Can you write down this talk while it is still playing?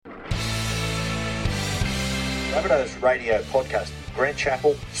Rabbitohs Radio Podcast. Grant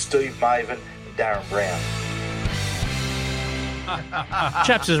Chappell, Steve Maven, and Darren Brown.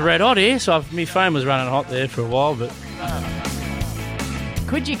 Chaps is red hot here, so my phone was running hot there for a while, but...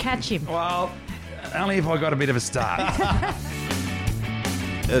 Could you catch him? Well, only if I got a bit of a start.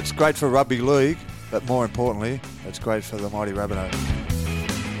 It's great for rugby league, but more importantly, it's great for the mighty Rabbitohs.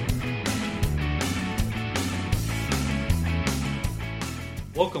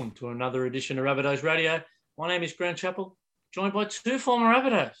 Welcome to another edition of Rabbitohs Radio. My name is Grant Chappell, joined by two former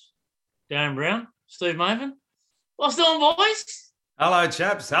Rabbitohs, Darren Brown, Steve Maven. What's doing, boys? Hello,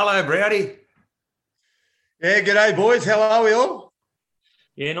 chaps. Hello, Browdy. Yeah, g'day, boys. How are we all?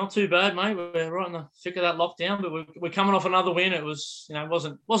 Yeah, not too bad, mate. We're right in the thick of that lockdown, but we're coming off another win. It was,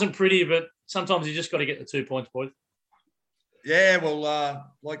 wasn't pretty, but sometimes you just got to get the 2 points, boys. Yeah, well,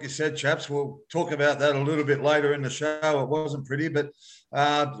 like you said, chaps, we'll talk about that a little bit later in the show. It wasn't pretty, but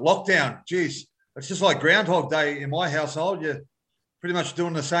lockdown, geez, it's just like Groundhog Day in my household. You're pretty much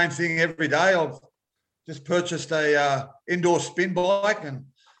doing the same thing every day. I've just purchased a indoor spin bike and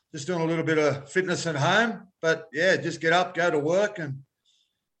just doing a little bit of fitness at home. But, yeah, just get up, go to work, and,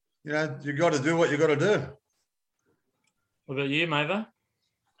 you got to do what you got to do. What about you, Mava?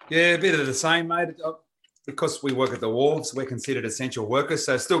 Yeah, a bit of the same, mate. Because we work at the Wharves, we're considered essential workers,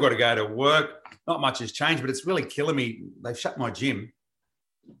 so still got to go to work. Not much has changed, but it's really killing me. They've shut my gym,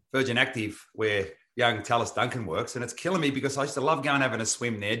 Virgin Active, where young Tallis Duncan works, and it's killing me because I used to love going having a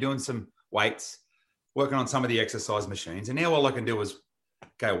swim there, doing some weights, working on some of the exercise machines, and now all I can do is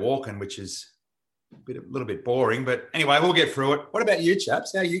go walking, which is a little bit boring. But anyway, we'll get through it. What about you,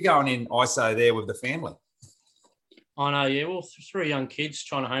 chaps? How are you going in ISO there with the family? I know, yeah. Well, three young kids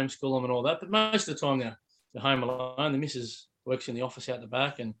trying to homeschool them and all that, but most of the time they're home alone. The missus works in the office out the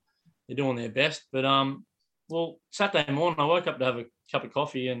back and they're doing their best. But, Saturday morning I woke up to have a cup of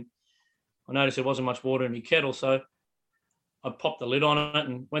coffee and I noticed there wasn't much water in my kettle. So I popped the lid on it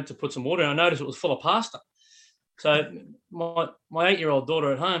and went to put some water in. I noticed it was full of pasta. So my 8-year-old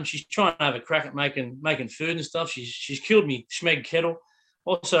daughter at home, she's trying to have a crack at making food and stuff. She's killed me Schmeg kettle.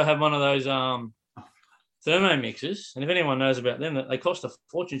 Also have one of those Thermomixes, and if anyone knows about them, that they cost a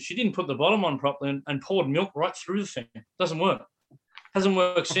fortune. She didn't put the bottom on properly and poured milk right through the thing. Doesn't work. Hasn't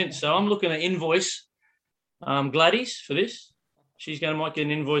worked since. So I'm looking at invoice Gladys for this. Might get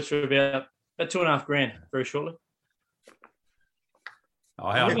an invoice for about $2,500 very shortly.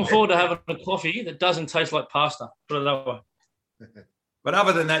 I'm looking forward to having a coffee that doesn't taste like pasta. Put it that way. But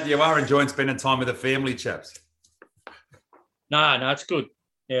other than that, you are enjoying spending time with the family, chaps. No, it's good.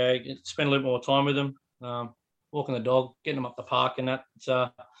 Yeah, spend a little more time with them. Walking the dog, getting them up the park and that. It's,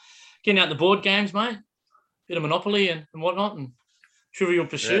 getting out the board games, mate. Bit of Monopoly and whatnot, and Trivial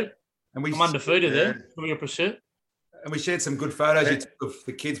Pursuit. Yeah. And I'm undefeated there, Trivial Pursuit. And we shared some good photos you took of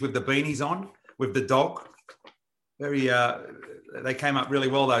the kids with the beanies on, with the dog. They came up really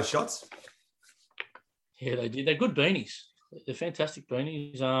well, those shots. Yeah, they did. They're good beanies. They're fantastic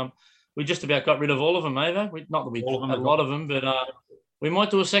beanies. We just about got rid of all of them, Ava. Not that we had a lot of them, but we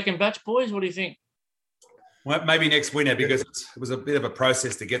might do a second batch, boys. What do you think? Well, maybe next winter, because it was a bit of a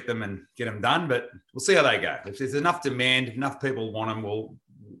process to get them done, but we'll see how they go. If there's enough demand, enough people want them,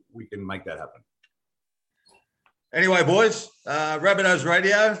 we can make that happen. Anyway, boys, Rabbitohs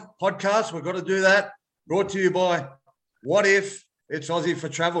Radio podcast, we've got to do that. Brought to you by What If It's Aussie for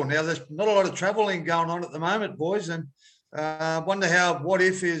Travel. Now, there's not a lot of travelling going on at the moment, boys, and wonder how What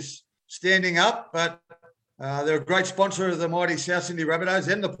If is standing up, but they're a great sponsor of the mighty South Sydney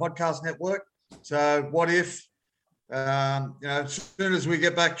Rabbitohs and the podcast network. So what if, as soon as we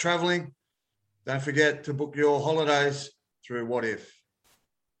get back travelling, don't forget to book your holidays through What If.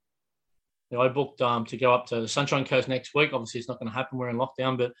 Yeah, I booked to go up to the Sunshine Coast next week. Obviously, it's not going to happen. We're in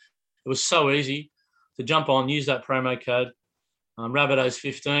lockdown, but it was so easy to jump on, use that promo code, Rabbitohs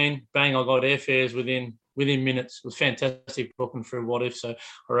 15. Bang, I got airfares within minutes. It was fantastic booking through What If, so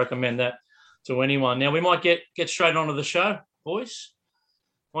I recommend that to anyone. Now, we might get straight onto the show, boys.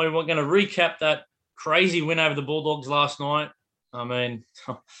 We're going to recap that crazy win over the Bulldogs last night. I mean,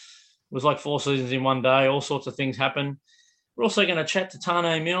 it was like 4 seasons in one day. All sorts of things happened. We're also going to chat to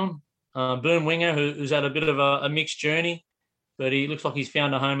Tane Milne, boom winger, who's had a bit of a mixed journey, but he looks like he's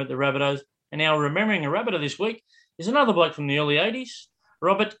found a home at the Rabbitohs. And now remembering a Rabbitoh this week is another bloke from the early 80s,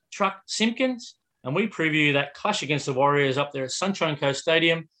 Robert Truck Simpkins, and we preview that clash against the Warriors up there at Sunshine Coast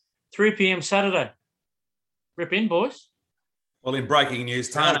Stadium, 3 p.m. Saturday. Rip in, boys. Well, in breaking news,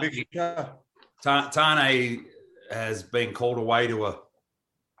 Tane has been called away to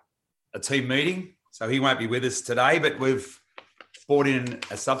a team meeting, so he won't be with us today, but we've brought in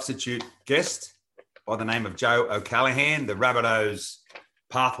a substitute guest by the name of Joe O'Callaghan, the Rabbitohs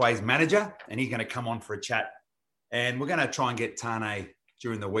Pathways manager, and he's going to come on for a chat And we're going to try and get Tane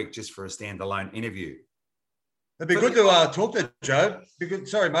during the week just for a standalone interview. It'd be good to talk to Joe.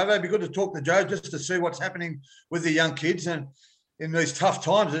 Sorry, mate. It'd be good to talk to Joe just to see what's happening with the young kids. And in these tough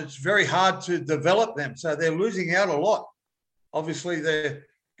times, it's very hard to develop them. So they're losing out a lot. Obviously, they're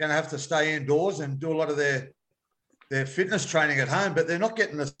going to have to stay indoors and do a lot of their fitness training at home, but they're not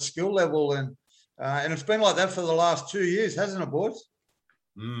getting the skill level. And it's been like that for the last 2 years, hasn't it, boys?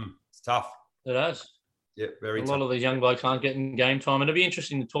 It's tough. It has. Yeah, very tough. A lot of these young blokes aren't getting game time. And it'd be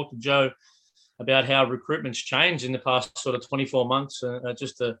interesting to talk to Joe about how recruitment's changed in the past sort of 24 months,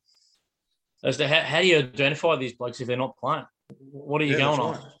 as to how do you identify these blokes if they're not playing? What are you going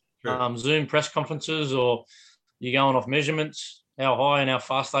off? Right. Zoom press conferences, or you going off measurements, how high and how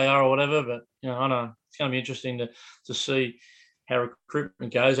fast they are or whatever. But, I know it's going to be interesting to see how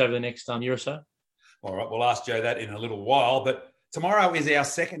recruitment goes over the next year or so. All right, we'll ask Joe that in a little while. But tomorrow is our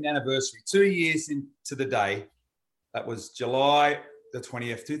second anniversary, 2 years into the day. That was July the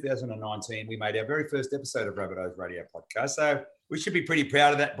 20th, 2019. We made our very first episode of Rabbitohs Radio Podcast. So we should be pretty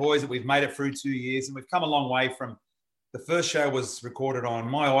proud of that, boys, that we've made it through 2 years. And we've come a long way from the first show was recorded on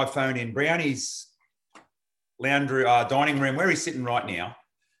my iPhone in Brownie's laundry, dining room, where he's sitting right now.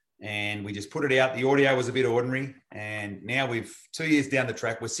 And we just put it out. The audio was a bit ordinary. And now 2 years down the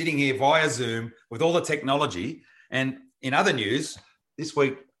track, we're sitting here via Zoom with all the technology. And in other news, this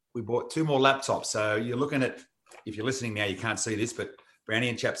week we bought 2 more laptops. So you're looking at, if you're listening now, you can't see this, but Brownie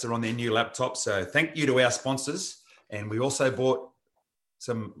and Chaps are on their new laptops. So thank you to our sponsors. And we also bought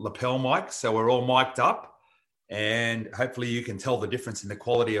some lapel mics. So we're all mic'd up. And hopefully you can tell the difference in the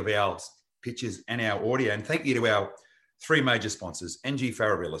quality of our pictures and our audio. And thank you to our 3 major sponsors, NG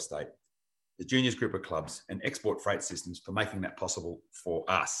Farrer Real Estate, the Juniors Group of Clubs, and Export Freight Systems for making that possible for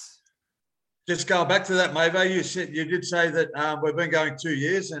us. Just going back to that, Mavo, you did say that we've been going 2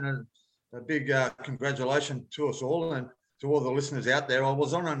 years, and a big congratulations to us all and to all the listeners out there. I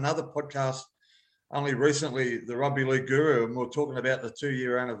was on another podcast only recently, the Rugby League Guru, and we were talking about the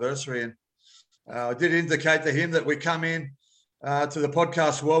 2-year anniversary. And I did indicate to him that we come in to the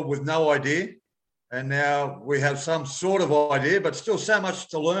podcast world with no idea. And now we have some sort of idea, but still so much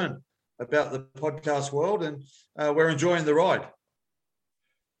to learn about the podcast world. And we're enjoying the ride.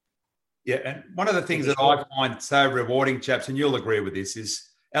 Yeah, and one of the things that I find so rewarding, Chaps, and you'll agree with this, is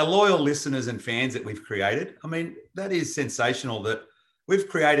our loyal listeners and fans that we've created. I mean, that is sensational that we've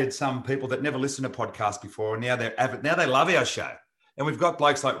created some people that never listened to podcasts before, and now they love our show. And we've got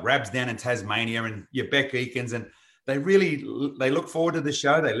blokes like Rabs down in Tasmania and your Beck Eakins, and they look forward to the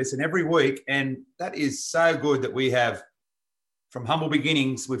show. They listen every week, and that is so good that we have, from humble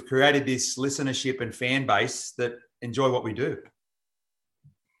beginnings, we've created this listenership and fan base that enjoy what we do.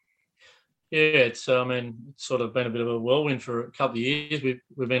 Yeah, it's sort of been a bit of a whirlwind for a couple of years.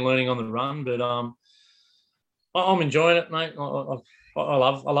 We've been learning on the run, but I'm enjoying it, mate. I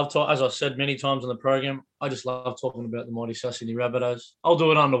love talk, as I said many times on the program, I just love talking about the mighty South Sydney Rabbitohs. I'll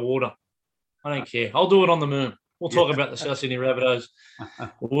do it underwater. I don't care. I'll do it on the moon. We'll talk about the South Sydney Rabbitohs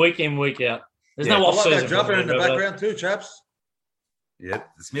week in, week out. There's no off season. Jumping in the background too, Chaps. Yeah,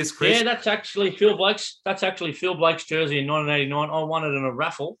 it's Miss Chris. Yeah, that's actually Phil Blake's. That's actually Phil Blake's jersey in 1989. I won it in a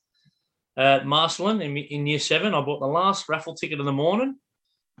raffle at Marcelin in Year 7. I bought the last raffle ticket of the morning,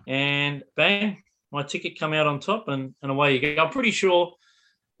 and bang, my ticket come out on top, and away you go. I'm pretty sure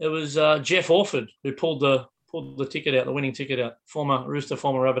it was Jeff Orford who pulled the ticket out, the winning ticket out. Former Rooster,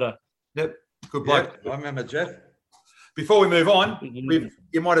 former Rabbitoh. Yep, good bloke. Yep, I remember Jeff. Before we move on,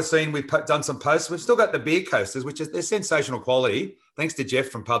 you might have seen we've done some posts. We've still got the beer coasters, which they're sensational quality, thanks to Jeff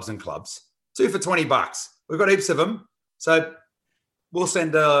from Pubs and Clubs. 2 for $20. We've got heaps of them. So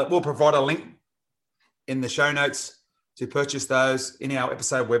we'll provide a link in the show notes to purchase those in our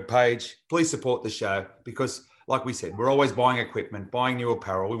episode webpage. Please support the show because, like we said, we're always buying equipment, buying new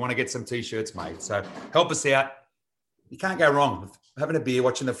apparel. We want to get some T-shirts made. So help us out. You can't go wrong with having a beer,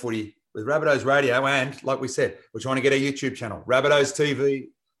 watching the footy with Rabbitohs Radio. And like we said, we're trying to get our YouTube channel. Rabbitohs TV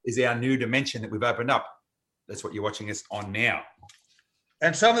is our new dimension that we've opened up. That's what you're watching us on now.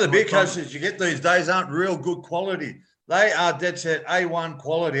 And some of the beer coasters you get these days aren't real good quality. They are dead set A1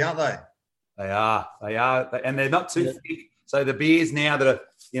 quality, aren't they? They are. And they're not too thick. So the beers now that are,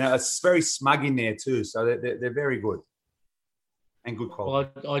 it's very smug in there too. So they're very good and good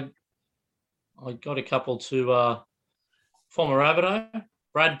quality. Well, I got a couple to former Rabbitoh,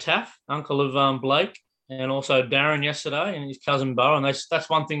 Brad Taff, uncle of Blake, and also Darren yesterday and his cousin Bo. And that's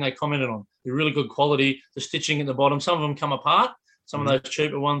one thing they commented on. The really good quality, the stitching at the bottom. Some of them come apart. Some of those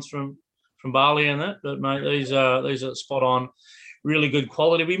cheaper ones from Bali and that. But, mate, these are spot on, really good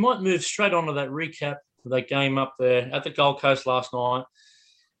quality. We might move straight on to that recap of that game up there at the Gold Coast last night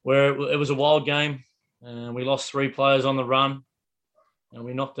where it was a wild game. and we lost 3 players on the run, and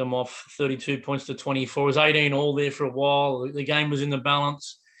we knocked them off 32 points to 24. It was 18 all there for a while. The game was in the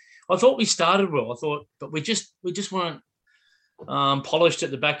balance. I thought we started well. But we just weren't polished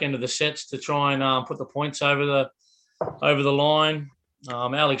at the back end of the sets to try and put the points over the line.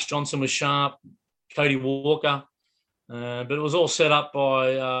 Alex Johnson was sharp, Cody Walker, but it was all set up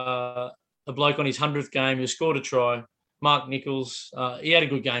by a bloke on his 100th game who scored a try, Mark Nichols. He had a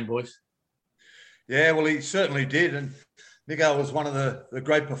good game, boys. Yeah, well, he certainly did, and Nico was one of the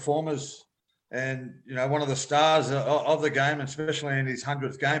great performers and, you know, one of the stars of the game, especially in his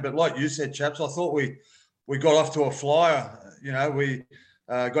 100th game. But like you said, chaps, I thought we got off to a flyer. You know, we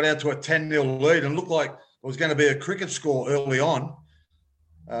got out to a 10-0 lead and looked like it was going to be a cricket score early on,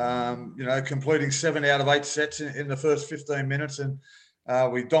 you know, completing 7 out of 8 sets in the first 15 minutes. And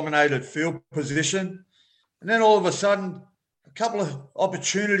we dominated field position. And then all of a sudden, a couple of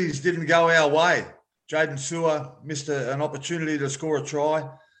opportunities didn't go our way. Jaden Sewer missed an opportunity to score a try.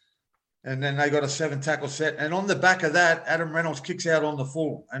 And then they got a 7-tackle set. And on the back of that, Adam Reynolds kicks out on the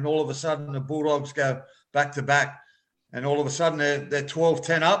full. And all of a sudden, the Bulldogs go back to back. And all of a sudden, they're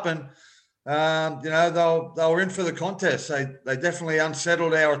 12-10 up. And, you know, they were in for the contest. They definitely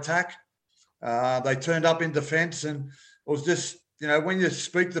unsettled our attack. They turned up in defence. And it was just, you know, when you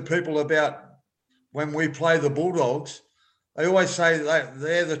speak to people about when we play the Bulldogs, they always say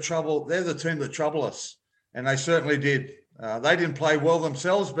they're the team that trouble us. And they certainly did. They didn't play well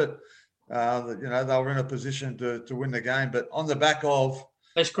themselves, but you know, they were in a position to win the game. But on the back of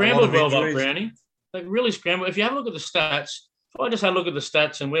they scrambled well, Brownie. They really scrambled. If you have a look at the stats, if I just had a look at the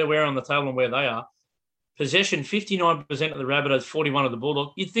stats and where we're on the table and where they are, possession 59% of the Rabbitohs, 41 of the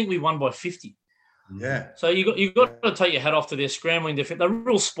Bulldogs. You'd think we won by 50. Yeah. So you got to take your hat off to their scrambling defense. They're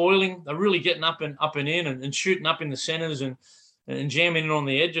real spoiling. They're really getting up and in and shooting up in the centres and jamming in on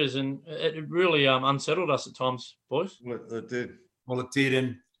the edges, and it really unsettled us at times, boys. Well, it did. Well, it did,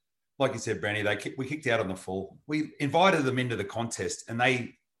 and like you said, Brandy, we kicked out on the full. We invited them into the contest, and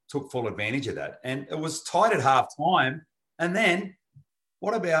they took full advantage of that. And it was tight at half time. And then,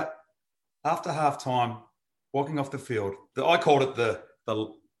 what about after half time, walking off the field? I called it the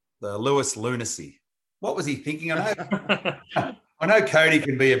Lewis lunacy. What was he thinking? I know Cody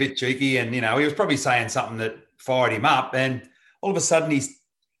can be a bit cheeky, and you know he was probably saying something that fired him up. And all of a sudden,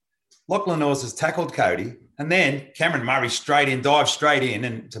 Lachlan Norris has tackled Cody, and then Cameron Murray dives straight in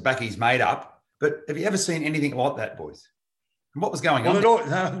and to back his mate up. But have you ever seen anything like that, boys? And what was going on?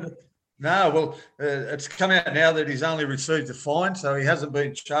 No, it's come out now that he's only received a fine, so he hasn't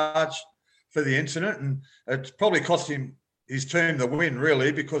been charged for the incident, and it's probably cost him his team the win,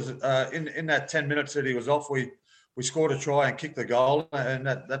 really, because in that 10 minutes that he was off, we scored a try and kicked the goal, and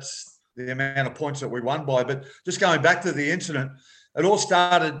that's the amount of points that we won by. But just going back to the incident, it all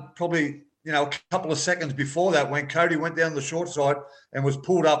started probably, you know, a couple of seconds before that when Cody went down the short side and was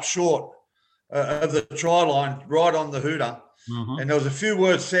pulled up short of the try line right on the hooter. Mm-hmm. And there was a few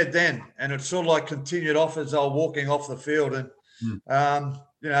words said then, and it sort of like continued off as they were walking off the field. And,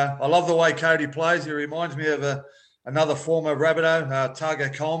 you know, I love the way Cody plays. He reminds me of another former Rabbitoh,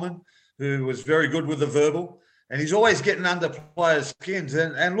 Targa Coleman, who was very good with the verbal. And he's always getting under players' skins.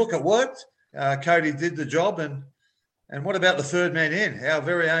 And look, it worked. Cody did the job. And what about the third man in? Our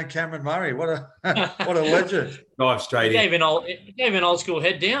very own Cameron Murray. What a legend. Dive straight in. He gave an old school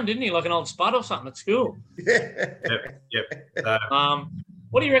head down, didn't he? Like an old spud or something at school. Yeah. Yep.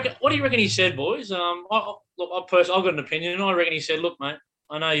 What do you reckon? What do you reckon he said, boys? I've got an opinion. I reckon he said, "Look, mate,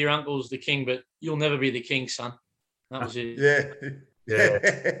 I know your uncle's the king, but you'll never be the king, son." That was it. Yeah.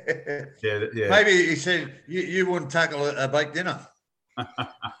 Maybe he said you wouldn't tackle a baked dinner.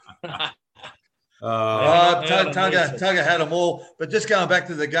 Tugger had them all. But just going back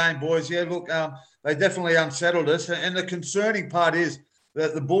to the game, boys, yeah, look, they definitely unsettled us. And the concerning part is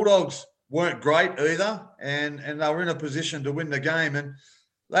that the Bulldogs weren't great either, and they were in a position to win the game. And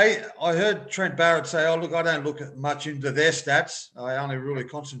I heard Trent Barrett say, "Oh, look, I don't look much into their stats. I only really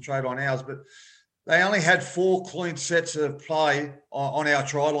concentrate on ours." But they only had 4 clean sets of play on our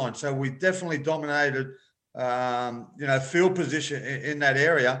try line. So we definitely dominated, field position in that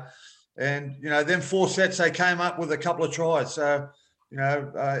area. And, you know, then 4 sets, they came up with a couple of tries. So, you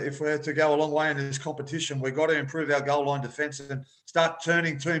know, if we're to go a long way in this competition, we've got to improve our goal line defence and start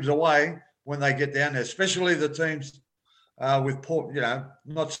turning teams away when they get down there, especially the teams with poor, you know,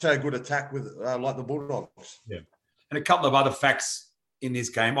 not so good attack with like the Bulldogs. Yeah. And a couple of other facts in this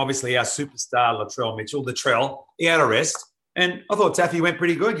game. Obviously, our superstar, Latrell Mitchell, he had a rest. And I thought Taffy went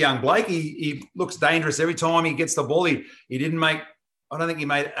pretty good, young Blake. He looks dangerous every time he gets the ball. He didn't make... I don't think he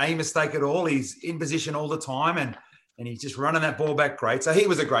made a mistake at all. He's in position all the time and he's just running that ball back great. So he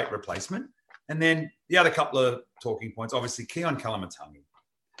was a great replacement. And then the other couple of talking points, obviously, Keon Kalamatangi.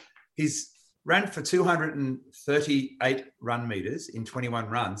 He's ran for 238 run meters in 21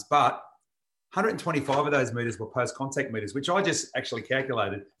 runs, but 125 of those meters were post-contact meters, which I just actually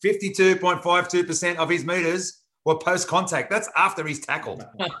calculated. 52.52% of his meters were post-contact. That's after he's tackled.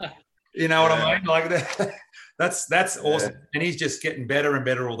 You know what I mean? Like that's awesome. And he's just getting better and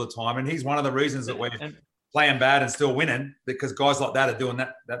better all the time. And he's one of the reasons that we're playing bad and still winning, because guys like that are doing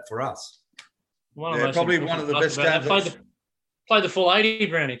that for us. Probably one of the best games. Played the full 80,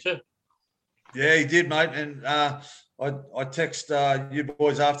 Brownie, too. Yeah, he did, mate. And I text you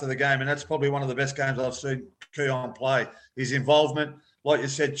boys after the game, and that's probably one of the best games I've seen Keon play. His involvement, like you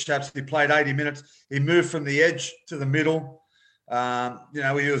said, chaps, he played 80 minutes. He moved from the edge to the middle. He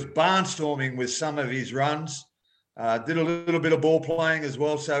was barnstorming with some of his runs. Did a little bit of ball playing as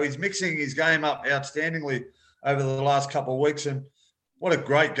well. So he's mixing his game up outstandingly over the last couple of weeks. And what a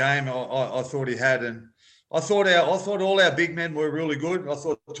great game I thought he had. And I thought all our big men were really good. I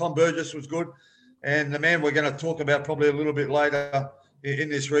thought Tom Burgess was good. And the man we're going to talk about probably a little bit later in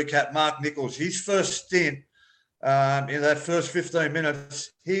this recap, Mark Nichols, his first stint in that first 15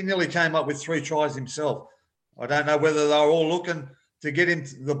 minutes, he nearly came up with 3 tries himself. I don't know whether they were all looking to get him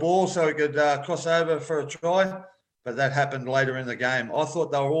the ball so he could cross over for a try, but that happened later in the game. I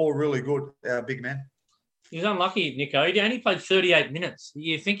thought they were all really good, our big men. He was unlucky, Nico. He only played 38 minutes.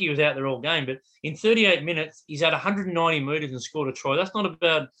 You think he was out there all game, but in 38 minutes, he's had 190 metres and scored a try. That's not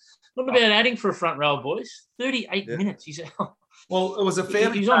about adding for a front row, boys. 38 minutes. He's out. Well, it was a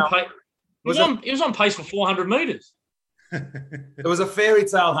fair. He was on pace. He was on pace for 400 metres. It was a fairy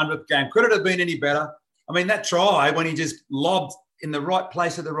tale 100th game. Could it have been any better? I mean, that try when he just lobbed in the right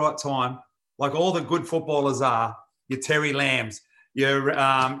place at the right time, like all the good footballers are. Your Terry Lambs, your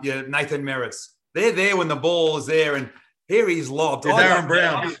Nathan Merritts. They're there when the ball is there, and here he's lobbed. Darren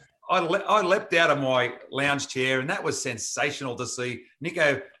Brown. I leapt out of my lounge chair, and that was sensational to see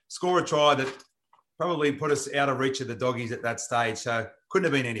Nico score a try that probably put us out of reach of the doggies at that stage. So couldn't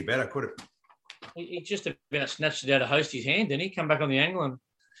have been any better, could it? He just about snatched it out of Hostie's hand, didn't he? Come back on the angle.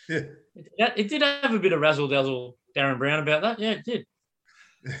 And it did have a bit of razzle-dazzle, Darren Brown, about that. Yeah, it did.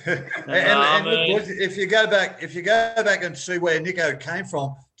 and look, boys, if you go back and see where Nico came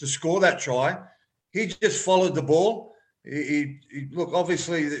from to score that try, he just followed the ball. He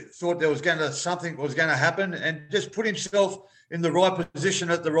obviously thought something was going to happen, and just put himself in the right position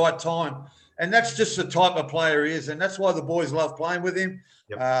at the right time. And that's just the type of player he is, and that's why the boys love playing with him.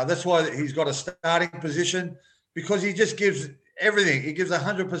 Yep. That's why he's got a starting position, because he just gives everything. He gives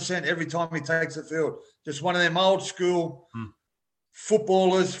 100% every time he takes the field. Just one of them old school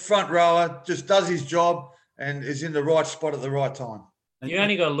footballers, front rower, just does his job and is in the right spot at the right time. You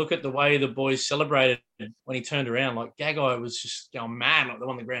only got to look at the way the boys celebrated when he turned around. Like Gagai was just going mad, like they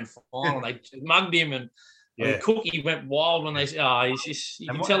won the grand final. They mugged him, and Cookie went wild when they. He's just.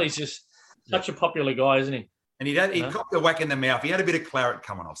 You can tell he's just such a popular guy, isn't he? And he copped a whack in the mouth. He had a bit of claret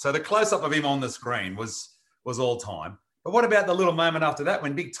coming off. So the close up of him on the screen was all time. But what about the little moment after that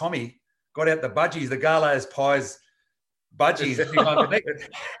when Big Tommy got out the budgies, the Garlo's Pies budgies?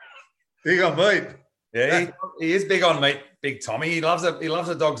 Big on meat. Yeah, he is big on meat, Big Tommy. He loves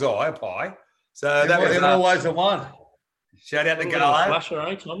a dog's eye, a pie. So that was always the one. Shout out to Garlo. Flasher,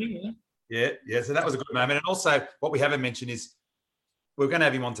 eh, Tommy? Yeah. So that was a good moment. And also, what we haven't mentioned is we're going to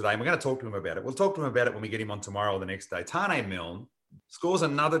have him on today, and we're going to talk to him about it. We'll talk to him about it when we get him on tomorrow or the next day. Tane Milne scores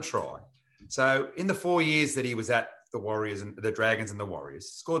another try. So in the 4 years that he was at the Warriors and the Dragons and the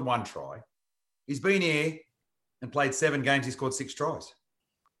Warriors, scored 1 try. He's been here and played 7 games. He scored 6 tries.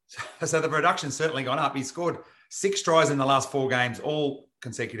 So the production's certainly gone up. He scored 6 tries in the last 4 games, all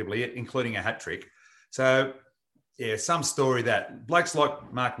consecutively, including a hat trick. So, yeah, some story that blokes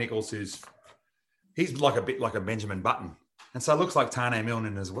like Mark Nichols, he's like a bit like a Benjamin Button, and so it looks like Tane Milne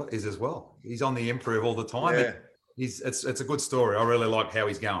is as well. He's on the improve all the time. Yeah. It's a good story. I really like how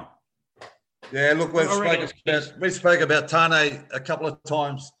he's going. Yeah, look, we spoke about Tane a couple of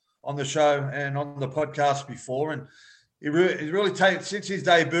times on the show and on the podcast before, and he's really taken since his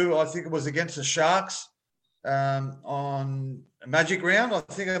debut. I think it was against the Sharks on a Magic Round. I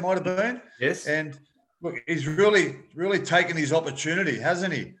think it might have been. Yes. And look, he's really taken his opportunity,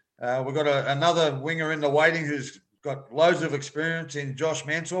 hasn't he? We've got another winger in the waiting who's got loads of experience in Josh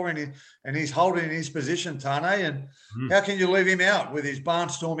Mansour, and he's holding his position, Tane. And how can you leave him out with his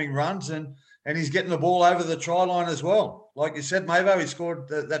barnstorming runs and he's getting the ball over the try line as well? Like you said, Mavo, he scored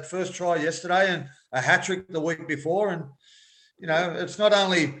that first try yesterday and a hat trick the week before. And, you know, it's not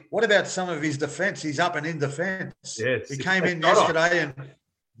only, what about some of his defence? He's up and in defence. Yes. He came in yesterday and,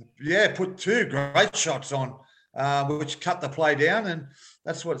 put 2 great shots on which cut the play down. And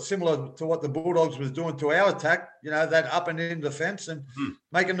that's what's similar to what the Bulldogs was doing to our attack, that up and in defence and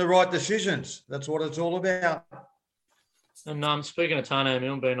making the right decisions. That's what it's all about. And speaking of Tane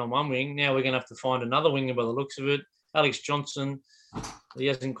Milne being on one wing, now we're going to have to find another winger by the looks of it. Alex Johnson, he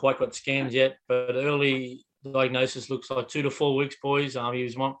hasn't quite got scans yet, but early diagnosis looks like 2 to 4 weeks, boys. He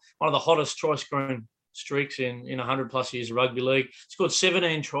was one of the hottest try-scoring streaks in 100-plus years of rugby league. Scored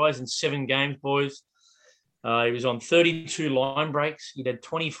 17 tries in 7 games, boys. He was on 32 line breaks. He'd had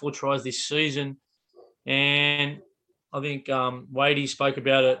 24 tries this season. And I think Wadey spoke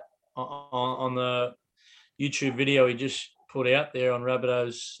about it on the YouTube video he just put out there on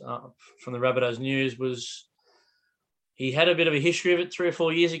Rabbitohs, from the Rabbitohs News, was he had a bit of a history of it 3 or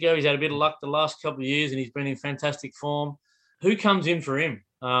 4 years ago. He's had a bit of luck the last couple of years and he's been in fantastic form. Who comes in for him?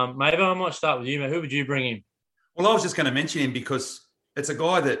 Maybe I might start with you, mate. Who would you bring in? Well, I was just going to mention him because it's a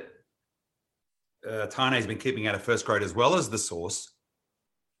guy that Tane's been keeping out of first grade as well as the source,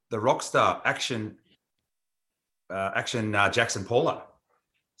 the rock star action Jackson Paulo.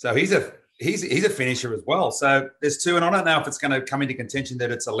 So he's a finisher as well. So there's 2, and I don't know if it's going to come into contention that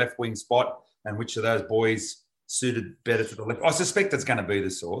it's a left wing spot and which of those boys suited better to the left. I suspect it's going to be the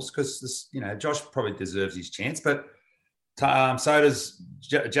source because Josh probably deserves his chance, but so does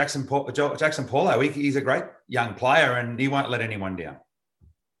Jackson Paulo. He's a great young player and he won't let anyone down.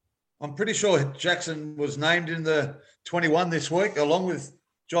 I'm pretty sure Jackson was named in the 21 this week along with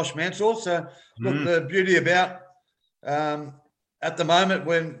Josh Mansour. So look, the beauty about at the moment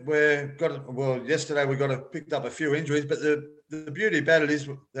when yesterday we picked up a few injuries, but the beauty about it is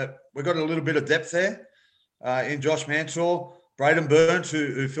that we've got a little bit of depth there in Josh Mansour. Braden Burns,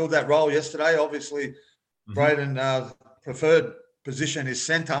 who filled that role yesterday. Obviously, Braden preferred position is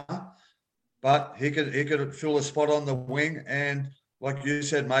centre, but he could fill a spot on the wing. And like you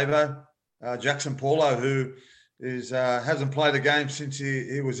said, Mavo, Jackson Paulo, who hasn't played a game since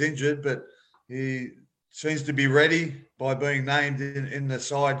he was injured, but he seems to be ready by being named in the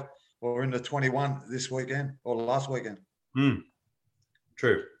side or in the 21 this weekend or last weekend.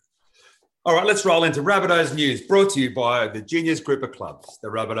 True. All right, let's roll into Rabbitohs news, brought to you by the Juniors Group of Clubs. The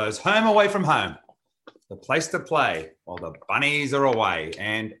Rabbitohs home away from home, the place to play while the Bunnies are away.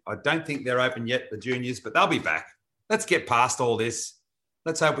 And I don't think they're open yet, the Juniors, but they'll be back. Let's get past all this.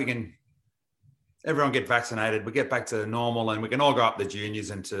 Let's hope everyone get vaccinated. We get back to normal and we can all go up the Juniors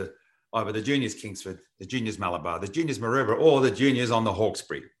and to either the Juniors Kingsford, the Juniors Malabar, the Juniors Maroubra, or the Juniors on the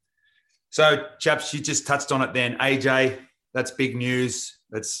Hawkesbury. So, chaps, you just touched on it then. AJ, that's big news.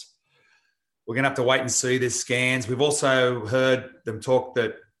 We're going to have to wait and see the scans. We've also heard them talk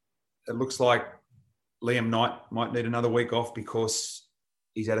that it looks like Liam Knight might need another week off because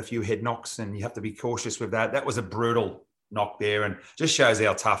he's had a few head knocks and you have to be cautious with that. That was a brutal knock there and just shows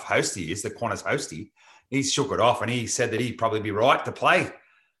how tough Hosty is, the Qantas Hosty. He shook it off and he said that he'd probably be right to play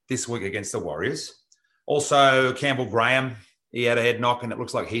this week against the Warriors. Also, Campbell Graham, he had a head knock and it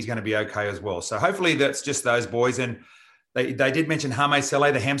looks like he's going to be okay as well. So hopefully that's just those boys. And they did mention Hame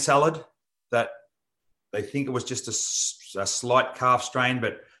Saleh, the ham salad, that they think it was just a slight calf strain,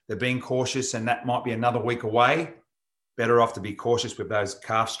 but they're being cautious and that might be another week away. Better off to be cautious with those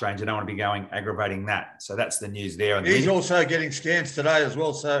calf strains. You don't want to be aggravating that. So that's the news there. And he's also getting scans today as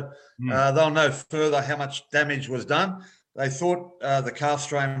well. So they'll know further how much damage was done. They thought the calf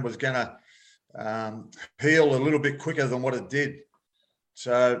strain was going to heal a little bit quicker than what it did.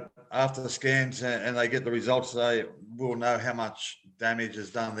 So after the scans and they get the results, they will know how much damage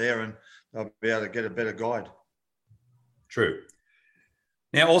is done there and they'll be able to get a better guide. True.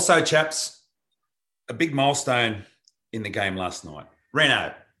 Now, also, chaps, a big milestone in the game last night.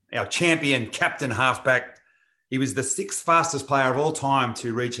 Reno, our champion captain halfback, he was the 6th fastest player of all time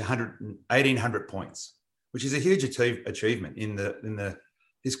to reach 1,800 points, which is a huge achievement in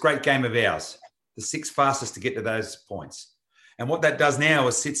this great game of ours, the 6th fastest to get to those points. And what that does now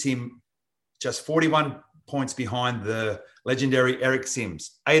is sits him just 41 points behind the legendary Eric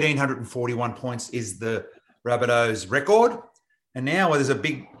Sims. 1,841 points is the Rabbitohs record. And now there's a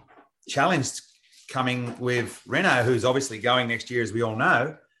big challenge coming with Reno, who's obviously going next year, as we all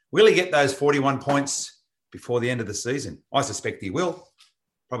know. Will he get those 41 points before the end of the season? I suspect he will,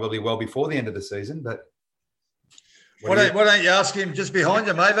 probably well before the end of the season. But why don't you ask him just behind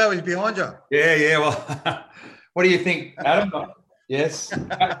you, Mavo? He's behind you. Yeah. Well, what do you think, Adam? Yes.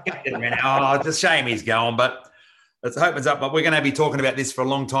 It's a shame he's going, but it opens up. But we're going to be talking about this for a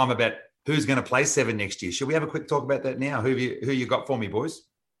long time about who's going to play 7 next year. Should we have a quick talk about that now? Who you got for me, boys?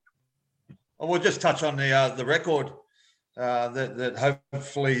 Well, we'll just touch on the record that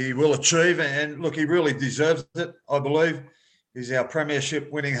hopefully he will achieve. And look, he really deserves it, I believe. He's our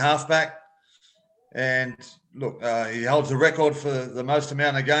premiership winning halfback. And look, he holds the record for the most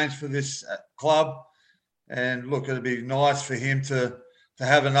amount of games for this club. And look, it'd be nice for him to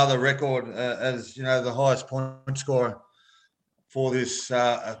have another record as, the highest point scorer for this,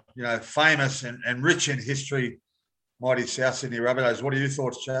 famous and rich in history, mighty South Sydney Rabbitohs. What are your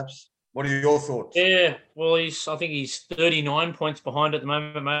thoughts, chaps? What are your thoughts? Yeah, well, I think he's 39 points behind at the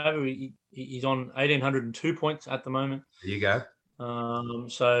moment. Maybe he's on 1,802 points at the moment. There you go.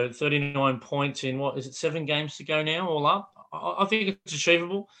 So 39 points in 7 games to go now, all up. I think it's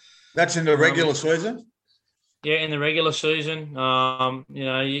achievable. That's in the regular season? Yeah, in the regular season.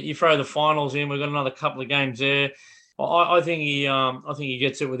 You throw the finals in. We've got another couple of games there. I think he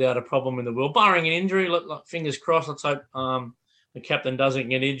gets it without a problem in the world, barring an injury. Like fingers crossed. Let's hope the captain doesn't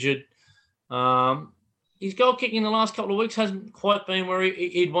get injured. His goal kicking in the last couple of weeks hasn't quite been where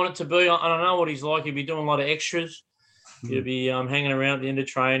he'd want it to be. I don't know what he's like. He'd be doing a lot of extras. He'd be hanging around at the end of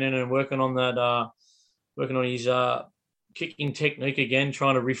training and working on his kicking technique again,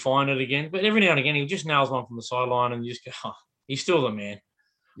 trying to refine it again. But every now and again, he just nails one from the sideline and you just go, he's still the man.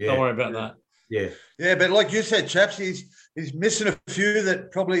 Yeah, don't worry about that. Yeah, but like you said, chaps, he's missing a few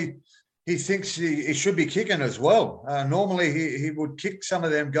that probably he thinks he should be kicking as well. Normally, he would kick some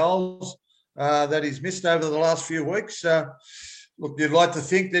of them goals that he's missed over the last few weeks. Look, you'd like to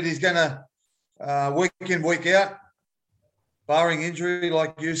think that he's going to, week in, week out, barring injury,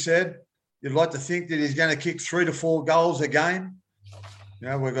 like you said, you'd like to think that he's going to kick 3 to 4 goals a game.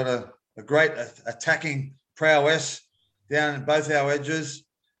 We've got a great attacking prowess down both our edges.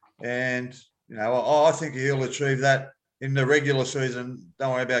 And, I think he'll achieve that in the regular season.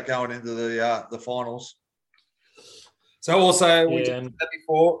 Don't worry about going into the finals. So also, we talked about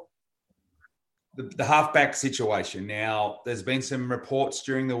before, the halfback situation. Now, there's been some reports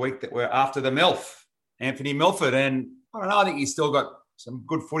during the week that were after the MILF, Anthony Milford. And I don't know, I think he's still got some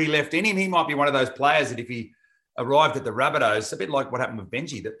good footy left in him. He might be one of those players that if he arrived at the Rabbitohs, a bit like what happened with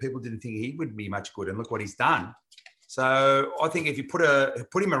Benji, that people didn't think he would be much good, and look what he's done. So I think if you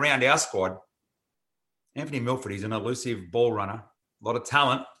put him around our squad, Anthony Milford, he's an elusive ball runner, a lot of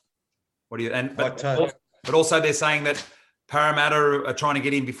talent. But also they're saying that Parramatta are trying to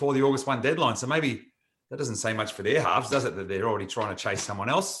get him before the August 1 deadline. So maybe that doesn't say much for their halves, does it? That they're already trying to chase someone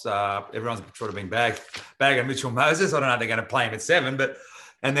else. Everyone's sort of been bagging Mitchell Moses. I don't know if they're going to play him at 7,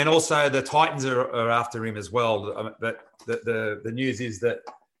 and then also the Titans are after him as well. But the news is that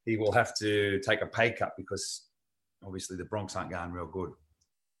he will have to take a pay cut because obviously the Bronx aren't going real good.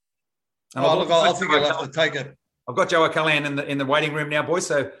 And I think he'll have to take it. I've got Joe O'Callaghan in the waiting room now, boys.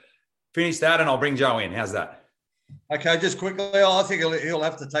 So finish that and I'll bring Joe in. How's that? Okay, just quickly, I think he'll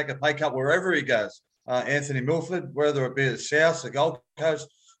have to take a pay cut wherever he goes. Anthony Milford, whether it be at South, the Gold Coast,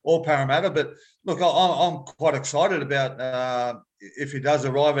 or Parramatta. But look, I'm quite excited about if he does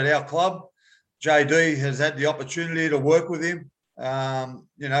arrive at our club. JD has had the opportunity to work with him,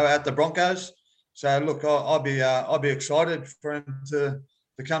 at the Broncos. So look, I'll be excited for him to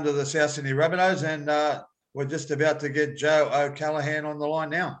come to the South Sydney Rabbitohs, and we're just about to get Joe O'Callaghan on the line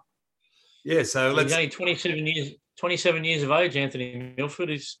now. Yeah, so he's only 27 years of age, Anthony Milford.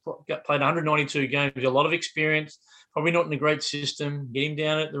 He's played 192 games, a lot of experience, probably not in a great system. Get him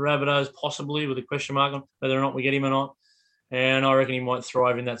down at the Rabbitohs, possibly with a question mark on whether or not we get him or not. And I reckon he might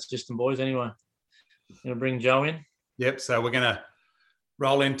thrive in that system, boys. Anyway, going to bring Joe in. Yep, so we're going to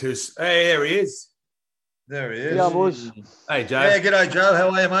roll into – hey, there he is. There he is. Yeah, boys. Hey, Joe. Yeah, g'day, Joe.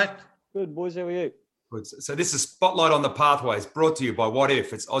 How are you, mate? Good, boys. How are you? Good. So this is Spotlight on the Pathways, brought to you by What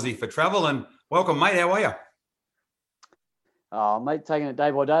If. It's Aussie for Travel, and welcome, mate. How are you? Oh, mate, taking it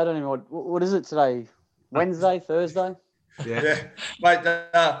day by day. I don't even know what is it today? Wednesday, Thursday? Yeah. Mate,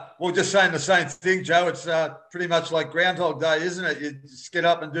 we're just saying the same thing, Joe. It's pretty much like Groundhog Day, isn't it? You just get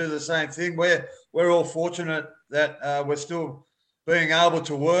up and do the same thing. We're all fortunate that we're still being able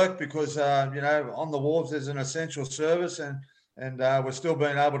to work because, on the wharves there's an essential service and we're still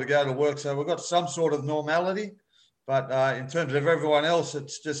being able to go to work. So we've got some sort of normality. But in terms of everyone else,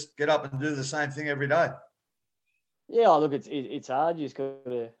 it's just get up and do the same thing every day. Yeah, look, it's hard. You just got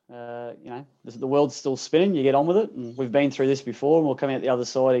to, the world's still spinning. You get on with it. And we've been through this before and we'll come out the other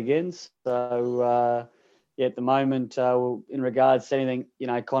side again. So, at the moment, in regards to anything,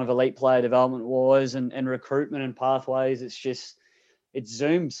 kind of elite player development wise and recruitment and pathways, it's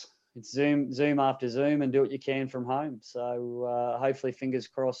Zooms. It's Zoom after Zoom and do what you can from home. So hopefully, fingers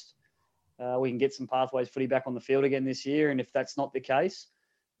crossed, we can get some pathways footy back on the field again this year. And if that's not the case,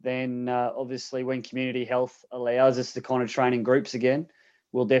 then obviously when community health allows us to kind of train in groups again,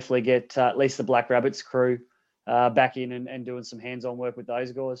 we'll definitely get at least the Black Rabbits crew back in and doing some hands-on work with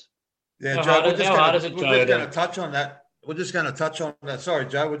those guys. Yeah, Joe, we're just going to touch on that. we're just going to touch on that. Sorry,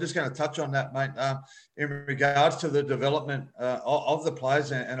 Joe. We're just going to touch on that, mate. In regards to the development of the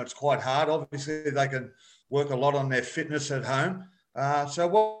players, and it's quite hard. Obviously, they can work a lot on their fitness at home. So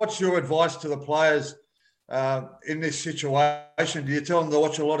what's your advice to the players in this situation? Do you tell them to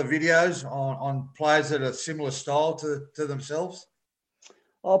watch a lot of videos on players that are similar style to themselves?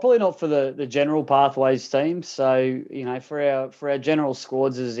 Oh, probably not for the general pathways team. So, for our general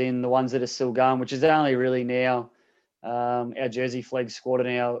squads, as in the ones that are still going, which is only really now our Jersey Flag squad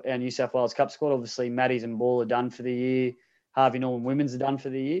and our New South Wales Cup squad. Obviously, Maddies and Ball are done for the year. Harvey Norman Women's are done for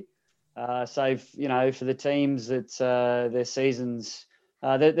the year. So, for the teams that their seasons,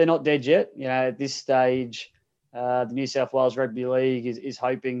 they're not dead yet. At this stage, the New South Wales Rugby League is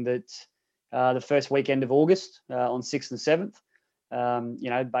hoping that the first weekend of August on 6th and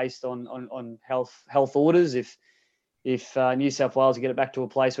 7th, based on health orders, if New South Wales get it back to a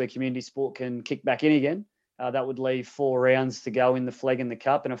place where community sport can kick back in again, that would leave 4 rounds to go in the Flag and the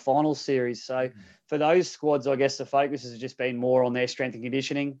Cup and a final series. So for those squads, I guess the focus has just been more on their strength and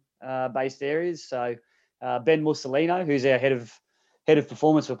conditioning based areas. So Ben Mussolino, who's our head of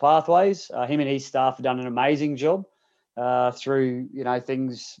performance for Pathways, him and his staff have done an amazing job through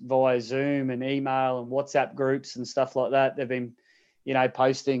things via Zoom and email and WhatsApp groups and stuff like that. They've been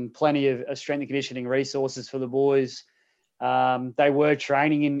posting plenty of strength and conditioning resources for the boys. They were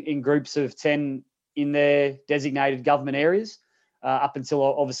training in groups of 10 in their designated government areas up until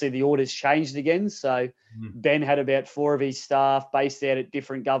obviously the orders changed again. So Ben had about 4 of his staff based out at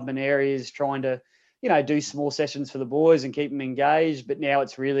different government areas trying to, do small sessions for the boys and keep them engaged. But now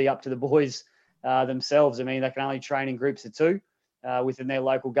it's really up to the boys themselves. I mean, they can only train in groups of 2 within their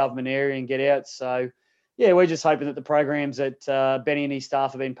local government area and get out. So, yeah, we're just hoping that the programs that Benny and his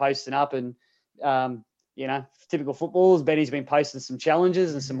staff have been posting up and, typical footballers, Benny's been posting some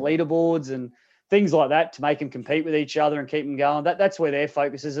challenges and some leaderboards and things like that to make them compete with each other and keep them going. That's where their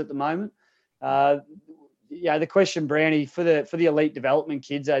focus is at the moment. The question, Brownie, for the elite development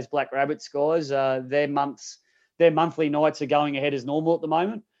kids, those Black Rabbits guys, their monthly nights are going ahead as normal at the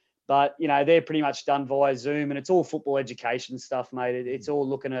moment. But, they're pretty much done via Zoom and it's all football education stuff, mate. It's all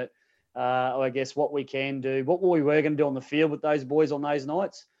looking at, I guess, what we can do, what we were going to do on the field with those boys on those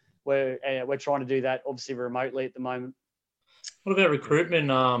nights. We're trying to do that, obviously, remotely at the moment. What about recruitment,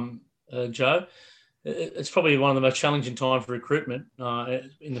 Joe? It's probably one of the most challenging times for recruitment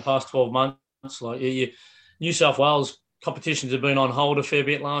in the past 12 months. Like New South Wales competitions have been on hold a fair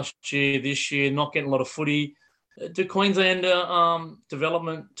bit last year, this year, not getting a lot of footy. Do Queensland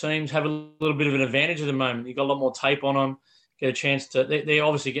development teams have a little bit of an advantage at the moment? You've got a lot more tape on them, get a chance to, they're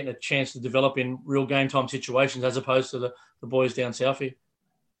obviously getting a chance to develop in real game time situations as opposed to the boys down south here.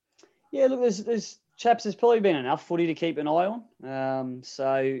 Yeah, look, there's probably been enough footy to keep an eye on.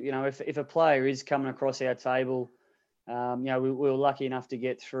 So, if a player is coming across our table, we were lucky enough to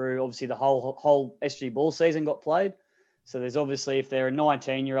get through, obviously, the whole SG ball season got played. So there's obviously, if they're a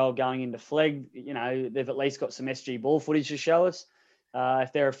 19-year-old going into Fleg, they've at least got some SG ball footage to show us.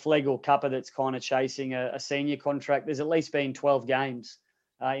 If they're a Fleg or Cuppa that's kind of chasing a senior contract, there's at least been 12 games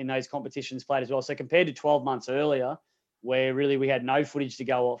in those competitions played as well. So compared to 12 months earlier, where really we had no footage to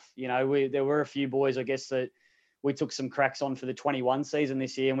go off, there were a few boys, I guess, that we took some cracks on for the 21 season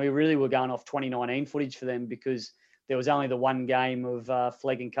this year, and we really were going off 2019 footage for them because there was only the one game of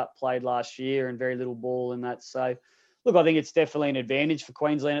Fleg and Cup played last year and very little ball in that. So, look, I think it's definitely an advantage for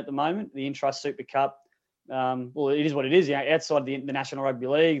Queensland at the moment. The Intrust Super Cup, it is what it is. Outside the National Rugby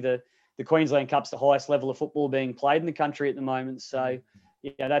League, the Queensland Cup's the highest level of football being played in the country at the moment. So,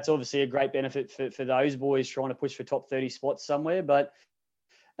 that's obviously a great benefit for those boys trying to push for top 30 spots somewhere. But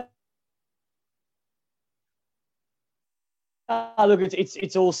look,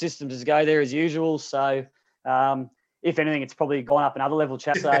 it's all systems as go there as usual. So, if anything, it's probably gone up another level,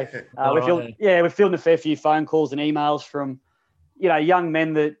 chat. So we're fielding a fair few phone calls and emails from, young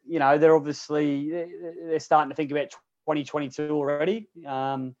men that, they're starting to think about 2022 already. They're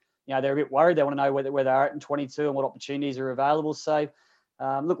a bit worried. They want to know where they're at in 22 and what opportunities are available. So,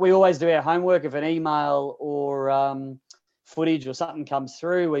 look, we always do our homework. If an email or footage or something comes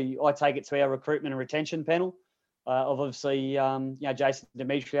through, I take it to our recruitment and retention panel of obviously, Jason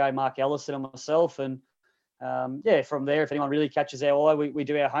Demetrio, Mark Ellison and myself. And, from there, if anyone really catches our eye, we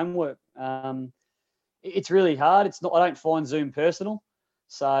do our homework. It's really hard. I don't find Zoom personal.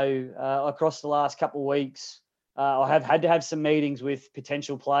 So across the last couple of weeks, I have had to have some meetings with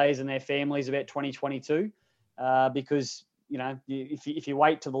potential players and their families about 2022 because, if you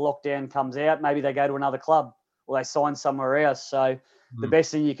wait till the lockdown comes out, maybe they go to another club or they sign somewhere else. So the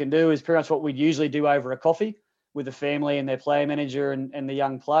best thing you can do is pretty much what we'd usually do over a coffee. with the family and their player manager and the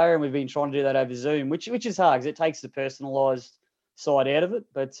young player. And we've been trying to do that over Zoom, which is hard because it takes the personalised side out of it.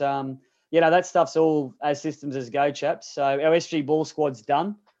 But, that stuff's all as systems as go, chaps. So our SG ball squad's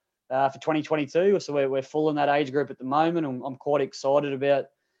done for 2022. So we're full in that age group at the moment. And I'm quite excited about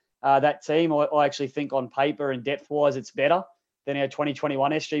that team. I actually think on paper and depth-wise, it's better than our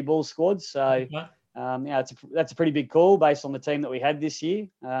 2021 SG ball squad. So, that's a pretty big call based on the team that we had this year.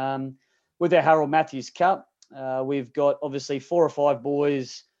 With our Harold Matthews Cup, we've got obviously 4 or 5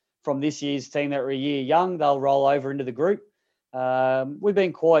 boys from this year's team that were a year young. They'll roll over into the group. We've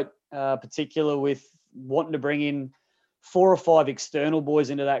been quite particular with wanting to bring in 4 or 5 external boys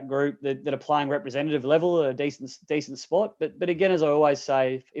into that group that are playing representative level at a decent spot. But again, as I always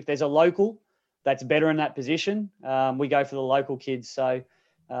say, if there's a local that's better in that position, we go for the local kids. So,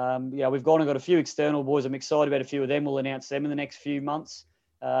 we've gone and got a few external boys. I'm excited about a few of them. We'll announce them in the next few months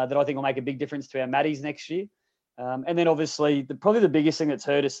that I think will make a big difference to our Maddies next year. And then obviously, probably the biggest thing that's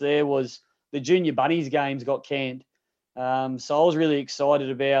hurt us there was the Junior Bunnies games got canned. So I was really excited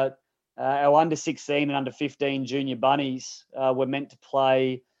about our under 16 and under 15 Junior Bunnies were meant to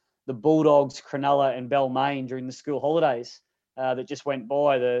play the Bulldogs, Cronulla and Balmain during the school holidays that just went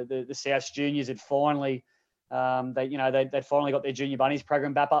by. The South Juniors had finally, they'd finally got their Junior Bunnies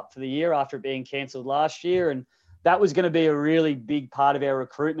program back up for the year after it being cancelled last year. And that was going to be a really big part of our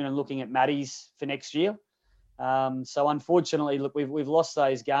recruitment and looking at Maddies for next year. So unfortunately, look, we've lost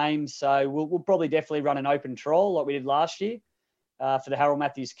those games. So we'll probably definitely run an open trial like we did last year for the Harold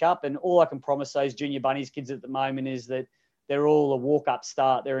Matthews Cup. And all I can promise those Junior Bunnies kids at the moment is that they're all a walk-up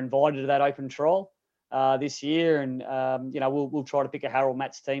start. They're invited to that open trial this year. And, we'll try to pick a Harold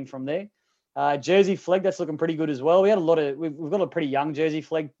Mats team from there. Jersey flag, that's looking pretty good as well. We've got a pretty young Jersey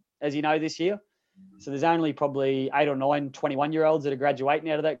flag, as you know, this year. So there's only probably 8 or 9 21-year-olds that are graduating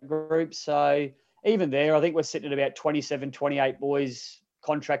out of that group. So even there, I think we're sitting at about 27, 28 boys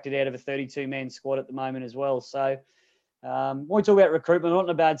contracted out of a 32-man squad at the moment as well. So when we talk about recruitment, we're not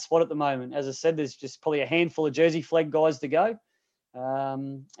in a bad spot at the moment. As I said, there's just probably a handful of Jersey flag guys to go.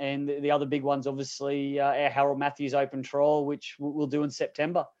 And the other big ones, obviously, our Harold Matthews open trial, which we'll do in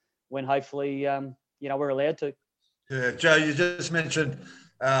September when hopefully, we're allowed to. Yeah, Joe, you just mentioned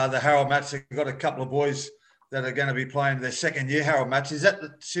the Harold Mats. They've got a couple of boys that are going to be playing their second year Harold Mats. Is that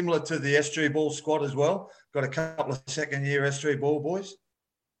similar to the SG Ball squad as well? Got a couple of second year SG Ball boys?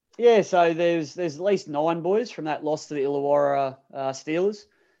 Yeah, so there's at least 9 boys from that loss to the Illawarra Steelers.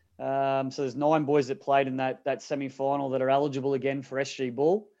 So there's 9 boys that played in that semi-final that are eligible again for SG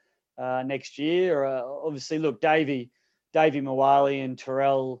Ball next year. Obviously, look, Davey Mawali and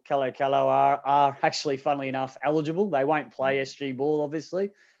Terrell Callo are actually, funnily enough, eligible. They won't play SG Ball,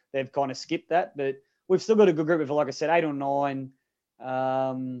 obviously. They've kind of skipped that. But we've still got a good group of, like I said, 8 or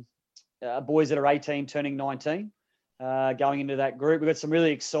 9 boys that are 18 turning 19 going into that group. We've got some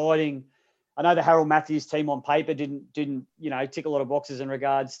really exciting... I know the Harold Matthews team on paper didn't tick a lot of boxes in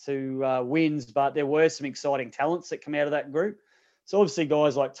regards to wins, but there were some exciting talents that come out of that group. So obviously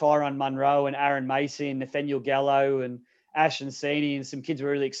guys like Tyrone Munro and Aaron Mason, Nathaniel Gallo and Ashton Sini and some kids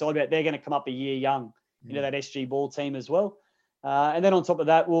we're really excited about, they're going to come up a year young into that SG Ball team as well. And then on top of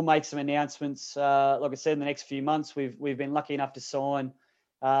that, we'll make some announcements. Like I said, in the next few months, we've been lucky enough to sign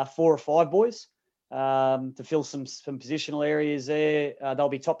 4 or 5 boys to fill some positional areas there. They'll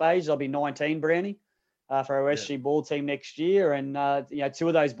be top age. They'll be 19, Brownie, for our SG Ball team next year. And, 2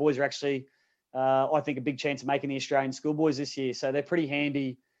 of those boys are actually, I think, a big chance of making the Australian schoolboys this year. So they're pretty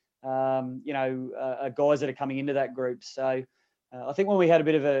handy, guys that are coming into that group. So I think when we had a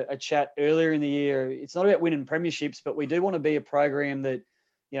bit of a chat earlier in the year, it's not about winning premierships, but we do want to be a program that,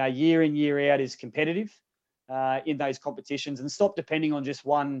 year in, year out is competitive in those competitions and stop depending on just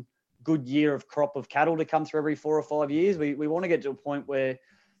one good year of crop of cattle to come through every 4 or 5 years. We want to get to a point where,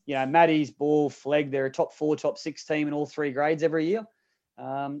 Maddies, Ball, Flag, they're a top 4, top 6 team in all 3 grades every year.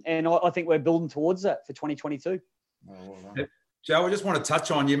 And I think we're building towards that for 2022. Oh, well done. Joe, I just want to touch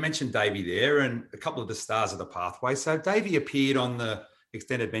on, you mentioned Davey there and a couple of the stars of the pathway. So Davey appeared on the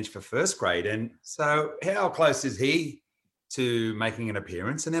extended bench for first grade. And so how close is he to making an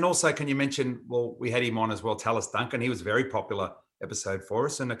appearance? And then also, can you mention, well, we had him on as well, Tallis Duncan. He was a very popular episode for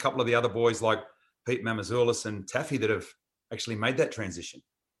us. And a couple of the other boys like Pete Mamazoulis and Taffy that have actually made that transition.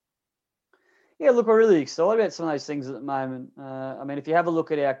 Yeah, look, we're really excited about some of those things at the moment. If you have a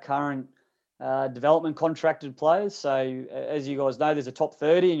look at our current development contracted players. So as you guys know, there's a top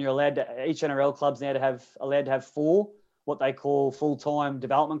 30 and you're allowed to, each NRL club's now allowed to have 4, what they call full-time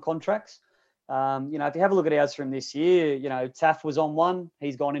development contracts. If you have a look at ours from this year, Taff was on one,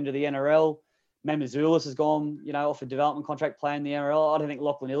 he's gone into the NRL. Mamazoulis has gone, off a development contract playing the NRL. I don't think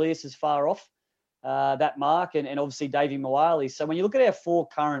Lachlan Ilias is far off that mark, and obviously Davey Moale. So when you look at our 4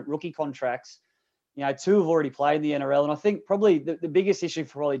 current rookie contracts, 2 have already played in the NRL. And I think probably the biggest issue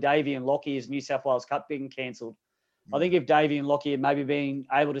for probably Davey and Lockie is New South Wales Cup being cancelled. I think if Davey and Lockie had maybe been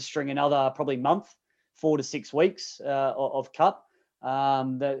able to string another probably month, 4 to 6 weeks of Cup,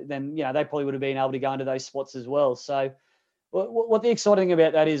 then they probably would have been able to go into those spots as well. So what the exciting thing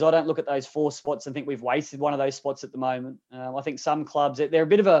about that is I don't look at those 4 spots and think we've wasted one of those spots at the moment. I think some clubs, they're a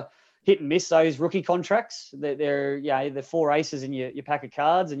bit of a hit and miss, those rookie contracts. They're 4 aces in your pack of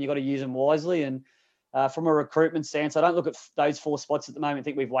cards, and you've got to use them wisely. And from a recruitment stance, I don't look at those 4 spots at the moment and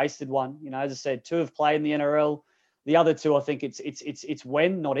think we've wasted one. As I said, 2 have played in the NRL. The other 2, I think it's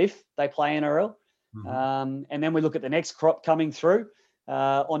when, not if, they play NRL. Mm-hmm. And then we look at the next crop coming through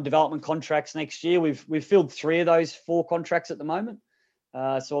on development contracts next year. We've filled 3 of those 4 contracts at the moment.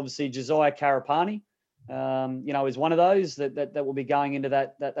 So obviously Josiah Karapani, is one of those that will be going into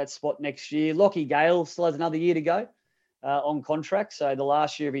that spot next year. Lockie Gale still has another year to go on contract. So the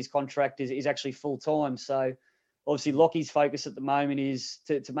last year of his contract is actually full time. So obviously Lockie's focus at the moment is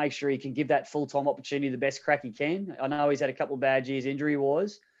to make sure he can give that full-time opportunity the best crack he can. I know he's had a couple of bad years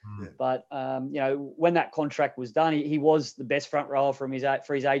injury-wise, but when that contract was done, he was the best front rower for his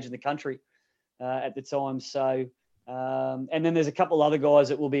age in the country at the time. So, and then there's a couple of other guys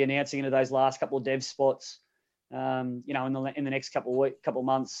that will be announcing into those last couple of dev spots, in the next couple of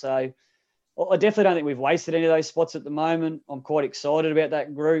months. So I definitely don't think we've wasted any of those spots at the moment. I'm quite excited about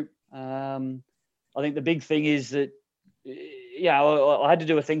that group. I think the big thing is that, I had to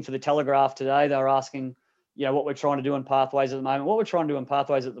do a thing for the Telegraph today. They were asking, what we're trying to do in Pathways at the moment. What we're trying to do in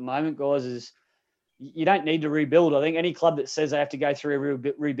Pathways at the moment, guys, is you don't need to rebuild. I think any club that says they have to go through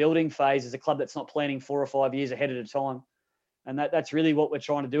a rebuilding phase is a club that's not planning 4 or 5 years ahead at a time. And that's really what we're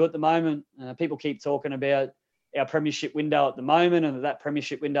trying to do at the moment. People keep talking about our premiership window at the moment and that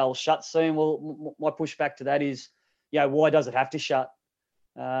premiership window will shut soon. Well, my pushback to that is, why does it have to shut?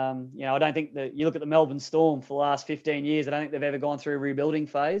 I don't think that you look at the Melbourne Storm for the last 15 years. I don't think they've ever gone through a rebuilding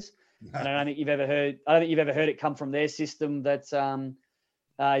phase. And I don't think you've ever heard it come from their system that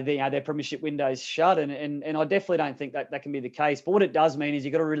their premiership window is shut. And I definitely don't think that can be the case. But what it does mean is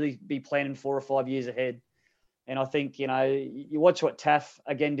you've got to really be planning 4 or 5 years ahead. And I think, you watch what Taff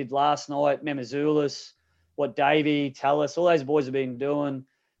again did last night, Memazoulis, what Davey, Tallis, all those boys have been doing.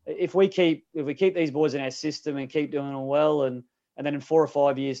 If we keep these boys in our system and keep doing them well, and then in 4 or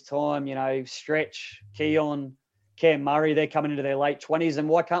 5 years' time, Stretch, Keon, Cam Murray, they're coming into their late 20s. And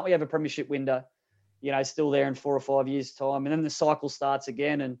why can't we have a premiership window, still there in 4 or 5 years' time? And then the cycle starts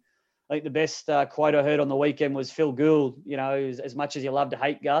again. And I think the best quote I heard on the weekend was Phil Gould. As much as you love to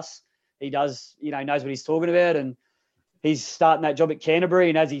hate Gus, he does, knows what he's talking about. And he's starting that job at Canterbury.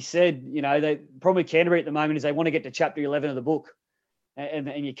 And as he said, the problem with Canterbury at the moment is they want to get to chapter 11 of the book.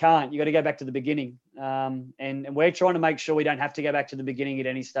 And you can't. You got to go back to the beginning. And we're trying to make sure we don't have to go back to the beginning at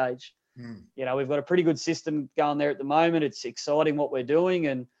any stage. We've got a pretty good system going there at the moment. It's exciting what we're doing,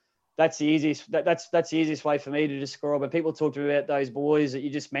 and that's the easiest. That's the easiest way for me to describe. When people talk to me about those boys that you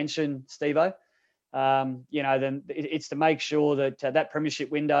just mentioned, Steve-O, then it's to make sure that that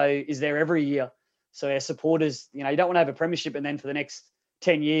premiership window is there every year. So our supporters, you don't want to have a premiership and then for the next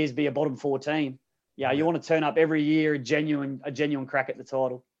 10 years be a bottom 14. You want to turn up every year a genuine crack at the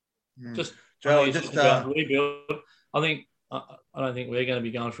title. Just Joe, rebuild. I don't think we're going to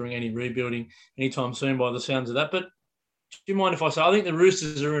be going through any rebuilding anytime soon by the sounds of that. But do you mind if I say I think the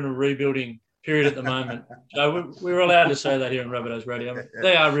Roosters are in a rebuilding period at the moment? Joe, we're allowed to say that here on Rabbitohs Radio.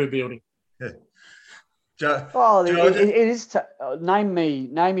 They are rebuilding. Joe, it is. Name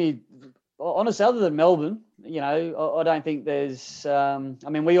me. Honestly, other than Melbourne, I don't think there's.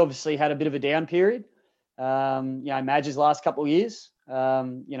 We obviously had a bit of a down period. Madge's last couple of years.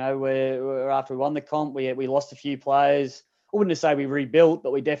 Where after we won the comp, we lost a few players. I wouldn't say we rebuilt,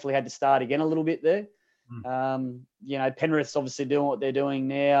 but we definitely had to start again a little bit there. Penrith's obviously doing what they're doing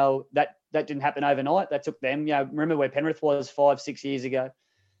now. That didn't happen overnight. That took them. Remember where Penrith was 5-6 years ago.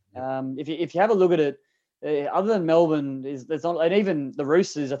 If you have a look at it, other than Melbourne, there's not, and even the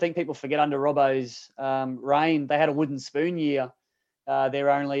Roosters. I think people forget under Robbo's reign, they had a wooden spoon year there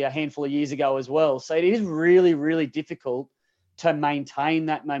only a handful of years ago as well. So it is really, really difficult to maintain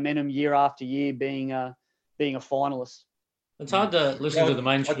that momentum year after year, being a finalist. It's hard to listen to the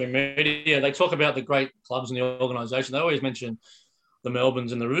mainstream media. They talk about the great clubs in the organisation. They always mention the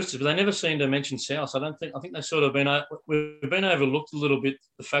Melbournes and the Roosters, but they never seem to mention South. I think they've sort of we've been overlooked a little bit.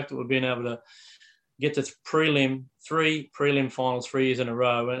 The fact that we've been able to get to three prelim finals 3 years in a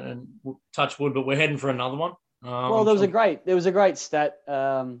row, and touch wood, but we're heading for another one. Well, there was a great stat,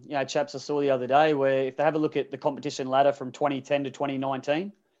 chaps, I saw the other day where if they have a look at the competition ladder from 2010 to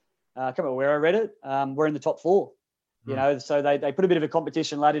 2019, I can't remember where I read it. We're in the top 4. You know, so they put a bit of a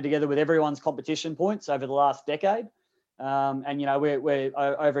competition ladder together with everyone's competition points over the last decade. And, you know, we're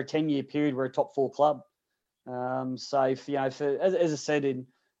over a 10-year period, we're a top 4 club. So, as I said,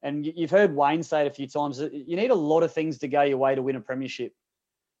 and you've heard Wayne say it a few times, you need a lot of things to go your way to win a premiership.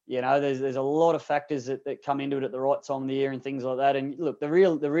 You know, there's a lot of factors that come into it at the right time of the year and things like that. And look, the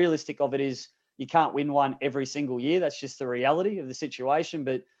realistic of it is you can't win one every single year. That's just the reality of the situation.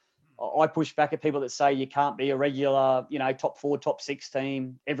 But I push back at people that say you can't be a regular, you know, top 4, top 6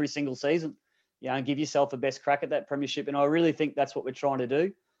 team every single season. You know, and give yourself a best crack at that premiership. And I really think that's what we're trying to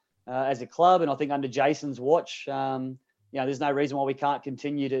do as a club. And I think under Jason's watch, you know, there's no reason why we can't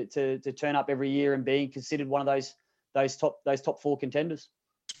continue to turn up every year and being considered one of those top 4 contenders.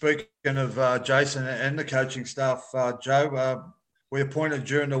 Speaking of Jason and the coaching staff, Joe, we appointed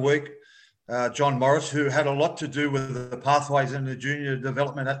during the week John Morris, who had a lot to do with the pathways and the junior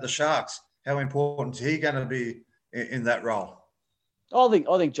development at the Sharks. How important is he going to be in that role? I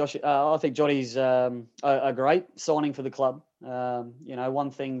think Johnny's a great signing for the club. You know,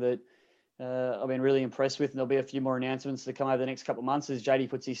 one thing that I've been really impressed with, and there'll be a few more announcements to come over the next couple of months as JD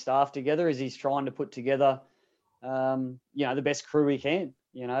puts his staff together, is he's trying to put together, you know, the best crew he can.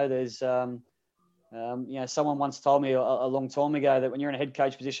 You know, there's, you know, someone once told me a long time ago that when you're in a head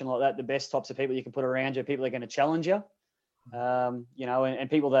coach position like that, the best types of people you can put around you are people that are going to challenge you, you know, and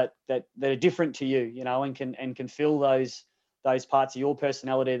people that are different to you, you know, and can fill those parts of your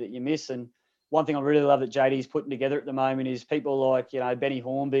personality that you miss. And one thing I really love that JD's putting together at the moment is people like, you know, Benny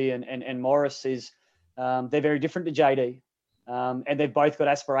Hornby and Morris is, they're very different to JD. And they've both got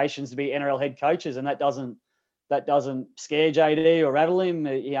aspirations to be NRL head coaches, and that doesn't scare JD or rattle him.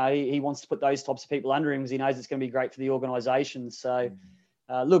 You know, he wants to put those types of people under him because he knows it's going to be great for the organisation. So,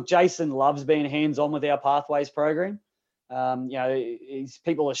 look, Jason loves being hands-on with our Pathways program. You know,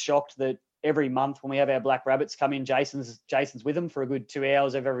 people are shocked that every month when we have our Black Rabbits come in, Jason's with them for a good 2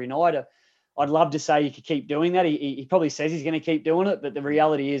 hours of every night. I'd love to say he could keep doing that. He probably says he's going to keep doing it, but the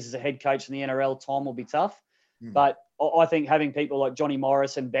reality is, as a head coach in the NRL, time will be tough. But I think having people like Johnny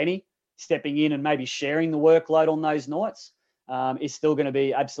Morris and Benny stepping in and maybe sharing the workload on those nights is still going to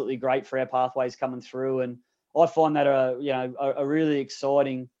be absolutely great for our Pathways coming through. And I find that a really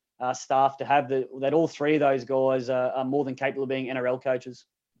exciting staff to have, that all 3 of those guys are more than capable of being NRL coaches.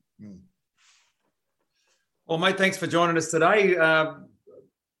 Well, mate, thanks for joining us today.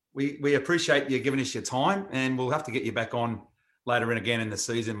 We appreciate you giving us your time, and we'll have to get you back on later in the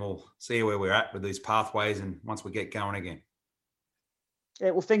season. We'll see where we're at with these Pathways, and once we get going again.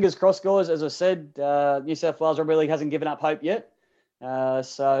 Yeah, well, fingers crossed, guys. As I said, New South Wales Rugby League hasn't given up hope yet.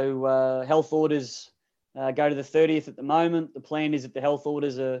 So health orders go to the 30th at the moment. The plan is if the health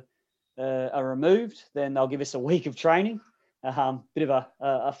orders are removed, then they'll give us a week of training. Bit of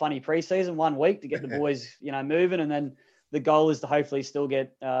a funny pre-season, 1 week to get the boys, you know, moving, and then the goal is to hopefully still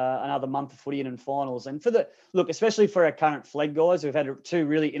get another month of footy in finals. And especially for our current flag guys who've had 2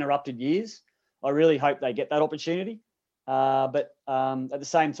 really interrupted years, I really hope they get that opportunity. But at the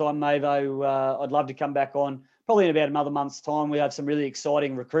same time, Mavo, I'd love to come back on probably in about another month's time. We have some really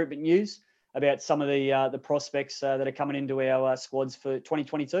exciting recruitment news about some of the prospects that are coming into our squads for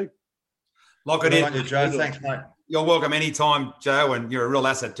 2022. Lock it in. You, Joe. Thanks, mate. You're welcome anytime, Joe, and you're a real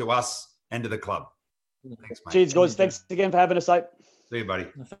asset to us and to the club. Thanks, mate. Cheers, guys. Thanks again for having us, mate. See you, buddy.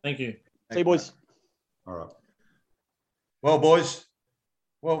 Thank you. See you, boys. All right. Well, boys,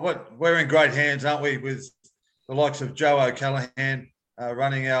 we're in great hands, aren't we, with the likes of Joe O'Callaghan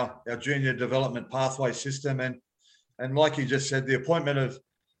running our junior development pathway system. And like you just said, the appointment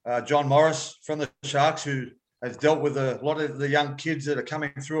of John Morris from the Sharks, who has dealt with a lot of the young kids that are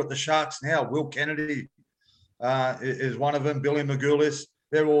coming through at the Sharks now. Will Kennedy is one of them, Billy Magoulis.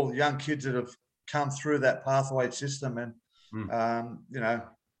 They're all young kids that have come through that pathway system. And, you know,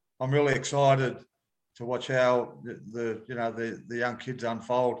 I'm really excited to watch how the young kids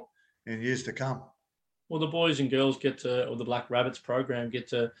unfold in years to come. Well, the boys and girls or the Black Rabbits program get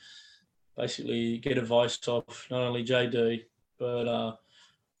to basically get advice off not only JD, but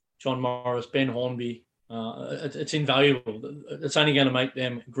John Morris, Ben Hornby. It's invaluable. It's only going to make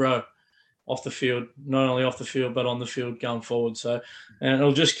them grow off the field, not only off the field, but on the field going forward. So, and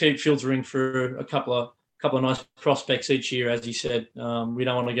it'll just keep filtering through a couple of nice prospects each year, as he said. We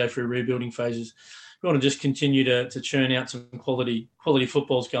don't want to go through rebuilding phases. We want to just continue to churn out some quality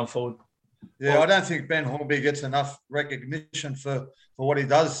footballs going forward. Yeah, I don't think Ben Hornby gets enough recognition for what he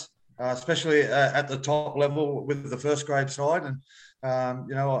does, especially at the top level with the first grade side. And,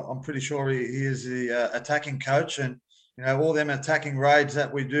 you know, I'm pretty sure he is the attacking coach. And, you know, all them attacking raids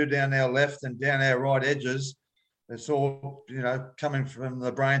that we do down our left and down our right edges, It's all, coming from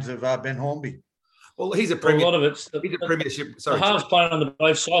the brains of Ben Hornby. Well, he's a A premier. lot of it's He's a premiership. the Sorry, halves playing on the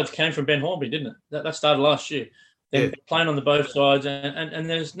both sides came from Ben Hornby, didn't it? That started last year. Then Yeah. playing on the both sides, and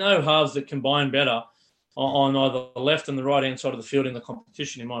there's no halves that combine better on either the left and the right hand side of the field in the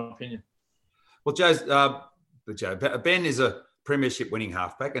competition, in my opinion. well, Ben is a premiership winning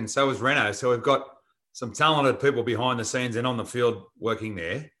halfback, and so is Reno. So we've got some talented people behind the scenes and on the field working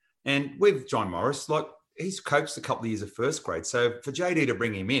there. And with John Morris, he's coached a couple of years of first grade. So for JD to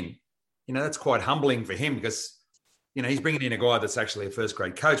bring him in, that's quite humbling for him because, he's bringing in a guy that's actually a first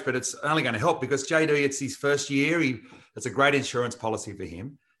grade coach, but it's only going to help because JD, it's his first year. It's a great insurance policy for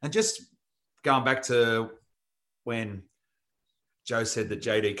him. And just going back to when Joe said that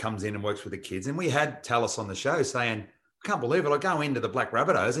JD comes in and works with the kids, and we had Tallis on the show saying, I can't believe it. I go into the Black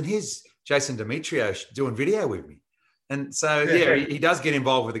Rabbitohs and here's Jason Demetrio doing video with me. And so, he does get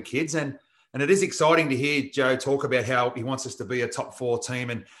involved with the kids. And it is exciting to hear Joe talk about how he wants us to be a top 4 team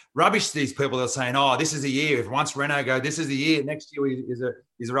and rubbish these people that are saying, oh, this is the year. If once Reno go, this is the year. Next year is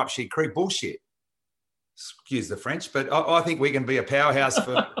a up shit creek. Bullshit. Excuse the French, but I think we can be a powerhouse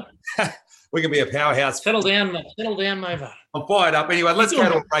for we can be a powerhouse. Settle down, Mova. I'm fired up. Anyway, let's go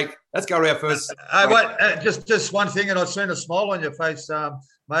to a break. Let's go to our first. Just one thing, and I've seen a smile on your face,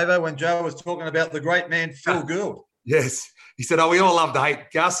 Mavo, when Joe was talking about the great man, Phil Gould. Yes. He said, we all love to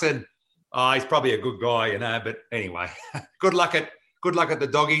hate Gus, and he's probably a good guy, but anyway, good luck at the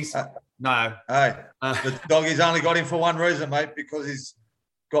doggies. No. Hey, the doggies only got him for one reason, mate, because he's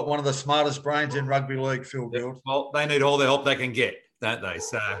got one of the smartest brains in rugby league, Phil Gould. Well, they need all the help they can get, don't they?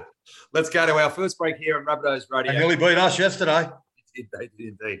 So let's go to our first break here on Rabbitohs Radio. They nearly beat us yesterday. They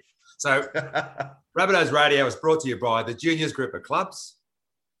did indeed. So Rabbitohs Radio is brought to you by the Juniors Group of Clubs,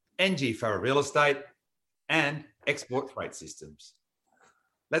 NG Farrer Real Estate, and Export Freight Systems.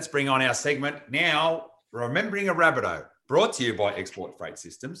 Let's bring on our segment now, Remembering a Rabbitoh, brought to you by Export Freight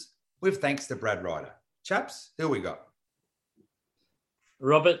Systems, with thanks to Brad Ryder. Chaps, who we got?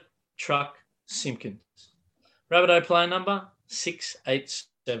 Robert Truck Simpkins. Rabbitoh player number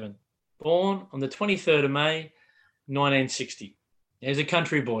 687. Born on the 23rd of May, 1960. He's a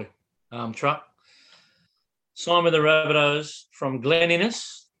country boy, Truck. Signed with the Rabbitohs from Glen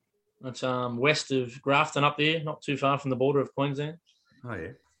Innes. That's west of Grafton up there, not too far from the border of Queensland. Oh,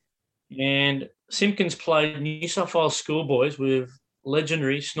 yeah. And Simpkins played New South Wales schoolboys with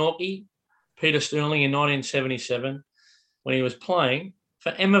legendary Snorky Peter Sterling in 1977 when he was playing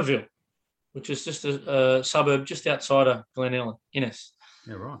for Emmaville, which is just a suburb just outside of Glen Innes.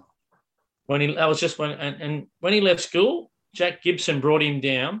 Yeah, right. When he left school, Jack Gibson brought him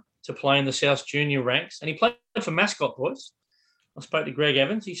down to play in the South Junior ranks, and he played for Mascot Boys. I spoke to Greg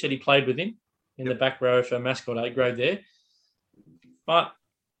Evans. He said he played with him in the back row for Mascot A grade there. But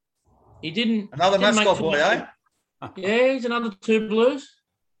he didn't. Another Mascot boy, eh? Yeah, he's another Two Blues.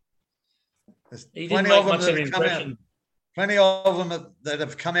 He didn't make much of an impression. Plenty of them that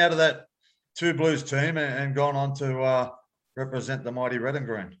have come out of that Two Blues team and gone on to represent the mighty Red and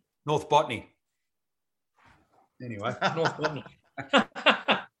Green. North Botany. Anyway. North Botany.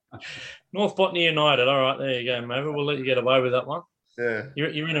 North Botany United. All right, there you go, Mova. We'll let you get away with that one. Yeah.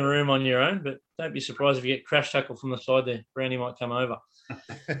 You're in a room on your own, but don't be surprised if you get crash tackled from the side there. Brownie might come over.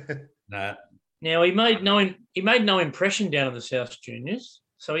 Nah. Now, he made no impression down in the South Juniors,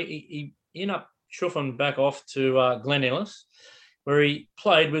 so he ended up shuffling back off to Glen Ellis, where he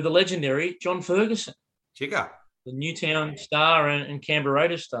played with the legendary John Ferguson. Chica. The Newtown star and Canberra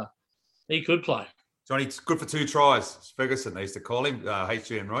Raiders star. He could play. Johnny's good for 2 tries. Ferguson, they used to call him,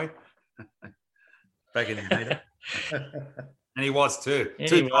 HG and Roy. Back in the day. And he was too.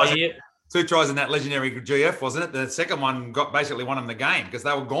 Anyway, 2 tries in that legendary GF, wasn't it? The second one basically won him the game because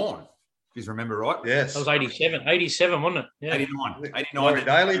they were gone, if you remember right. Yes. That was 87. 87, wasn't it? Yeah. 89.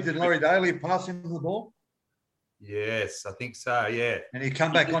 Did Laurie Daly pass him the ball? Yes, I think so, yeah. And he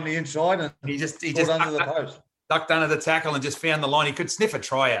come back on the inside and he just under the post. Ducked under the tackle and just found the line. He could sniff a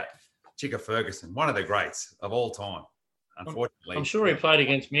try out. Chica Ferguson, one of the greats of all time, unfortunately. I'm sure he played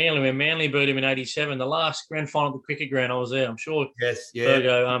against Manly when Manly beat him in 87. The last grand final of the cricket ground, I was there. I'm sure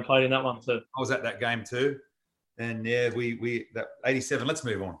Fergo played in that one too. I was at that game too. And yeah, we that 87. Let's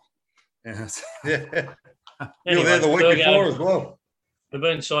move on. Yeah. Anyway, you were there the week before as well. We've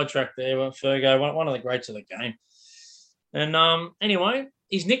been sidetracked there. But Fergo, one of the greats of the game. And anyway,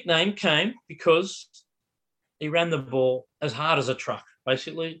 his nickname came because he ran the ball as hard as a truck,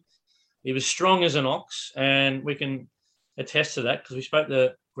 basically. He was strong as an ox, and we can attest to that because we spoke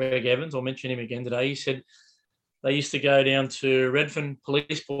to Greg Evans. I'll mention him again today. He said they used to go down to Redfern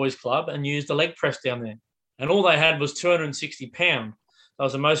Police Boys Club and use the leg press down there. And all they had was 260 pounds. That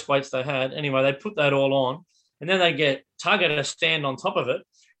was the most weights they had. Anyway, they put that all on, and then they get Tugger to stand on top of it,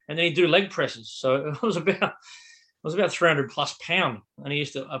 and then he'd do leg presses. So it was about 300 plus pound, and he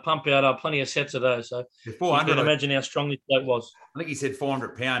used to pump out plenty of sets of those. So you 400. can imagine how strong this bloke was. I think he said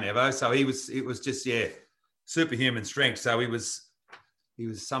 400 pound, Evo. So it was just superhuman strength. So he was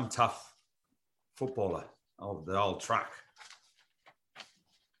some tough footballer of the old truck.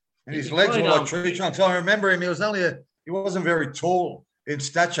 And his legs were like tree trunks. I remember him. He wasn't very tall in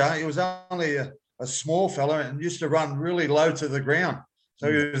stature. He was only a small fella and used to run really low to the ground.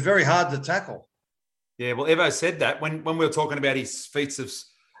 So he was very hard to tackle. Yeah, well, Evo said that when we were talking about his feats of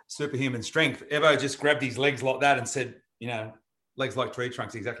superhuman strength, Evo just grabbed his legs like that and said, legs like tree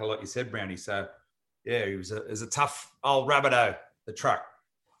trunks, exactly like you said, Brownie. So, yeah, he was a tough old Rabbitoh, the truck.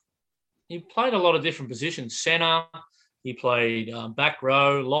 He played a lot of different positions. Centre, he played back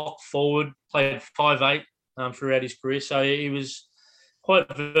row, lock forward, played 5'8" throughout his career. So he was quite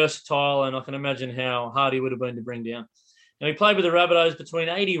versatile, and I can imagine how hard he would have been to bring down. Now, he played with the Rabbitohs between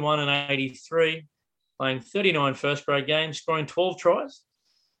 81 and 83, playing 39 first-grade games, scoring 12 tries.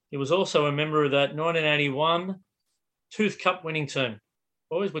 He was also a member of that 1981 Tooth Cup winning team,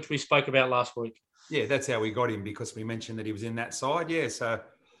 boys, which we spoke about last week. Yeah, that's how we got him, because we mentioned that he was in that side. Yeah, so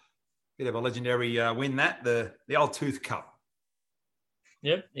bit of a legendary win, the old Tooth Cup.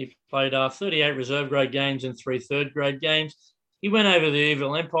 Yep, he played 38 reserve grade games and 3 third grade games. He went over the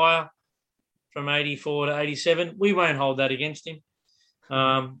Evil Empire from 84 to 87. We won't hold that against him.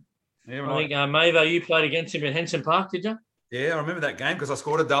 Yeah, right. I think, Mavo, you played against him at Henson Park, did you? Yeah, I remember that game because I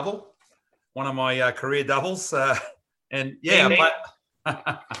scored a double, one of my career doubles. And let's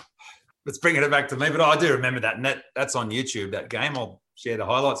bring it back to me. But I do remember that. And that's on YouTube, that game. I'll share the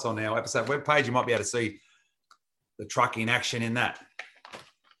highlights on our episode webpage. You might be able to see the truck in action in that.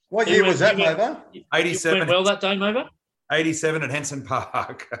 What year was that, Mavo? 87. Went well that day, Mavo? 87 at Henson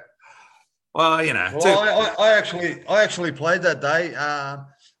Park. Well, I actually played that day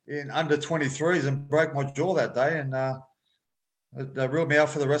in under 23s and broke my jaw that day, and they ruled me out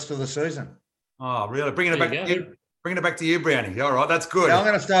for the rest of the season. Oh, really? Bringing it back to you, Brownie. All right, that's good. Yeah, I'm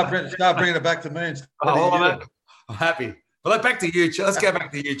going to start bringing it back to me. I'm happy. Well, back to you. Let's go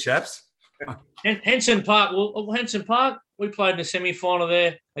back to you, chaps. Henson Park. Well, Henson Park, we played in the semi-final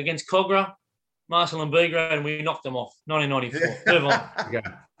there against Cogra, Marcel and B grade, and we knocked them off. 1994. Move on.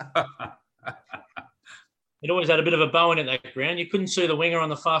 It always had a bit of a bow in that ground. You couldn't see the winger on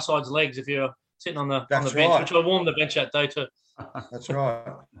the far side's legs if you were sitting on the bench, which I warmed the bench that day too. That's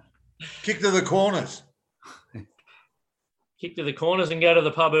right. Kick to the corners. Kick to the corners and go to the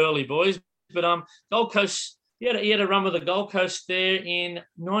pub early, boys. But Gold Coast, he had a run with the Gold Coast there in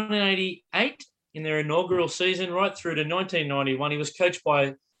 1988 in their inaugural season, right through to 1991. He was coached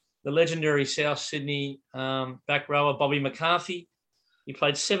by the legendary South Sydney back rower Bobby McCarthy. He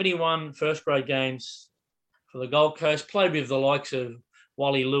played 71 first-grade games for the Gold Coast, played with the likes of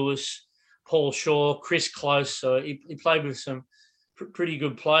Wally Lewis, Paul Shaw, Chris Close. So he played with some pretty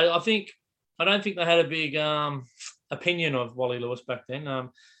good players. I don't think they had a big opinion of Wally Lewis back then.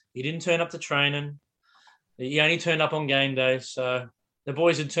 He didn't turn up to training. He only turned up on game days. So the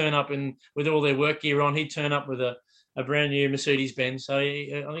boys would turn up with all their work gear on. He'd turn up with a brand new Mercedes-Benz. So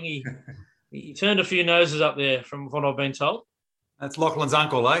I think he turned a few noses up there from what I've been told. That's Lachlan's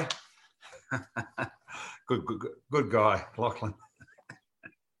uncle, eh? Good guy, Lachlan.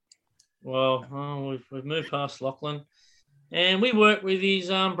 Well, we've moved past Lachlan. And we work with his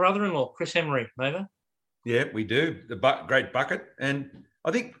brother-in-law, Chris Emery, Mava. Yeah, we do. The great bucket. And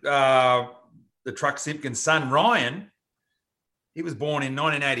I think the Truck Simpkins' son, Ryan, he was born in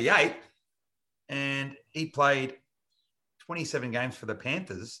 1988 and he played 27 games for the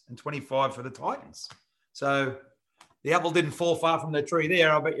Panthers and 25 for the Titans. So the apple didn't fall far from the tree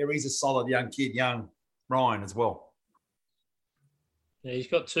there. I bet you he's a solid young kid, young Ryan as well. Yeah, he's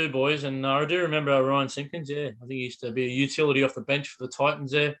got 2 boys, and I do remember Ryan Simpkins. Yeah, I think he used to be a utility off the bench for the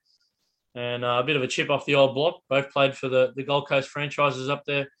Titans there, and a bit of a chip off the old block. Both played for the Gold Coast franchises up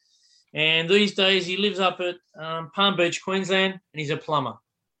there, and these days he lives up at Palm Beach, Queensland, and he's a plumber.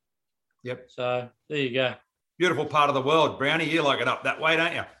 Yep. So there you go. Beautiful part of the world, Brownie. You like it up that way,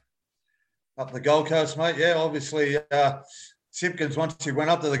 don't you? Up the Gold Coast, mate. Yeah, obviously Simpkins, once he went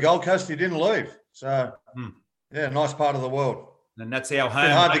up to the Gold Coast, he didn't leave. So, yeah, nice part of the world. And that's our home.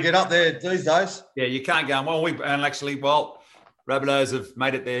 It's hard to get up there these days. Yeah, you can't go. Rabbitohs have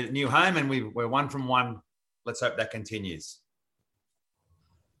made it their new home, and we're 1 from 1. Let's hope that continues.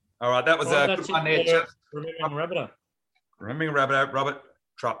 All right, that was a good one there, chaps. Remembering Rabbitoh. Remembering Rabbitoh,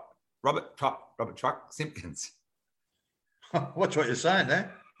 Robert Truck Simpkins. Watch what you're saying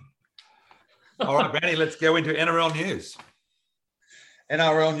there. All right, Brownie, let's go into NRL news.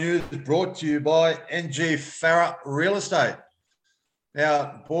 NRL news brought to you by NG Farah Real Estate.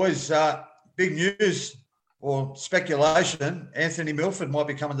 Now, boys, big news or speculation, Anthony Milford might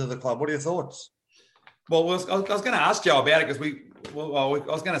be coming to the club. What are your thoughts? Well, I was going to ask Joe about it because I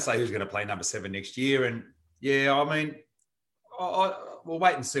was going to say who's going to play number 7 next year. And yeah, I mean, we'll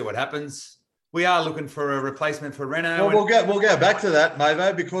wait and see what happens. We are looking for a replacement for Reno. Well, we'll go back to that,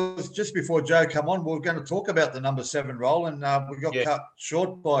 Mavo, because just before Joe come on, we're going to talk about the number 7 role, and we got cut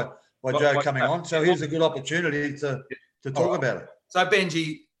short by Joe coming on. So here's a good opportunity to talk about it. So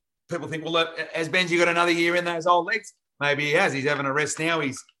Benji, people think, well, has Benji got another year in those old legs? Maybe he has. He's having a rest now.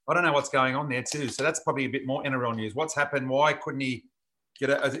 I don't know what's going on there too. So that's probably a bit more NRL news. What's happened? Why couldn't he get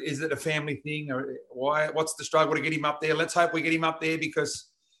is it a family thing, or why? What's the struggle to get him up there? Let's hope we get him up there because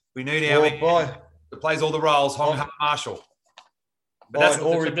we need our man that plays all the roles, Hong Marshall. But that's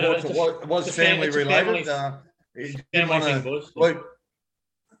all reports. It was family related. Family thing, boys.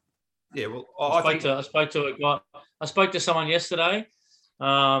 Yeah, well, I spoke to a guy. I spoke to someone yesterday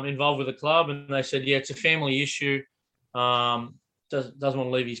involved with the club, and they said, yeah, it's a family issue. Doesn't want to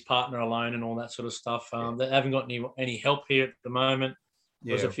leave his partner alone and all that sort of stuff. They haven't got any help here at the moment.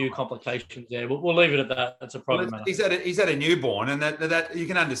 There's a few complications there. We'll leave it at that. That's a problem. Well, he's had a newborn, and that you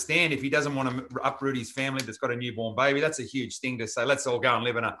can understand if he doesn't want to uproot his family that's got a newborn baby. That's a huge thing to say. Let's all go and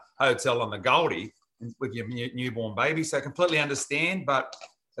live in a hotel on the Goldie with your newborn baby. So I completely understand, but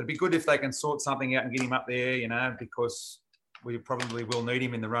it'd be good if they can sort something out and get him up there, because we probably will need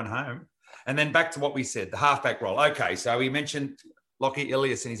him in the run home. And then back to what we said, the halfback role. Okay, so we mentioned Lockie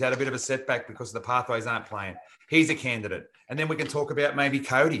Ilias, and he's had a bit of a setback because the pathways aren't playing. He's a candidate. And then we can talk about maybe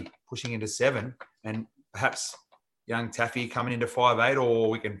Cody pushing into 7 and perhaps young Taffy coming into 5'8", or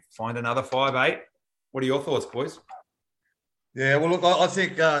we can find another 5'8". What are your thoughts, boys? Yeah, well, look, I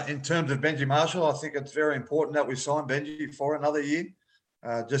think in terms of Benji Marshall, I think it's very important that we sign Benji for another year,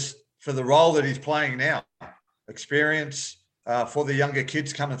 just for the role that he's playing now. Experience for the younger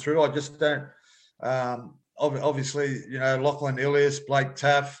kids coming through. I just don't obviously, Lachlan Ilias, Blake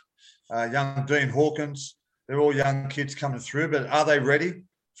Taff, young Dean Hawkins, they're all young kids coming through, but are they ready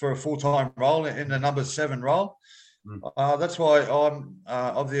for a full-time role in the number 7 role? That's why I'm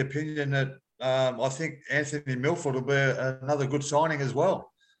of the opinion that I think Anthony Milford will be another good signing as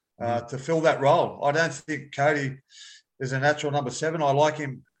well to fill that role. I don't think Cody is a natural number 7. I like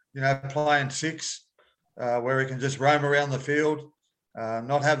him, playing 6, where he can just roam around the field,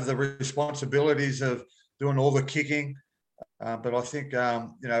 not have the responsibilities of doing all the kicking. But I think,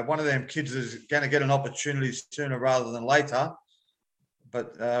 one of them kids is going to get an opportunity sooner rather than later.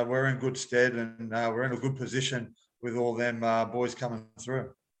 But we're in good stead, and we're in a good position with all them boys coming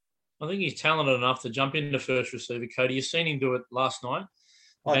through. I think he's talented enough to jump into first receiver, Cody. You've seen him do it last night.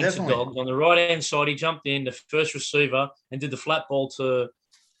 Oh, definitely. Dogs. On the right-hand side, he jumped in the first receiver and did the flat ball to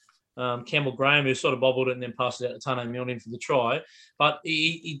Campbell Graham, who sort of bobbled it and then passed it out to Tane Milne for the try. But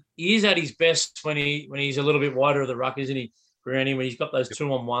he is at his best when he's a little bit wider of the ruck, isn't he, Brownie, when he's got those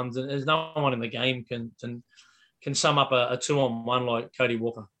 2-on-1s, and there's no one in the game can sum up a 2-on-1 like Cody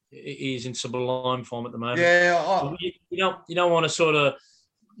Walker. He's in sublime form at the moment. Yeah, you don't want to sort of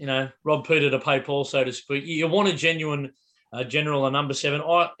rob Peter to pay Paul, so to speak. You want a genuine general, a number 7.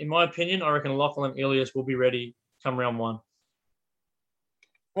 In my opinion, I reckon Lachlan Ilias will be ready come round 1.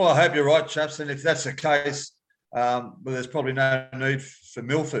 Well, I hope you're right, chaps. And if that's the case, there's probably no need for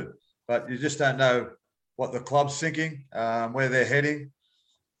Milford, but you just don't know what the club's thinking, where they're heading.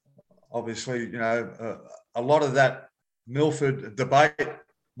 Obviously, a lot of that Milford debate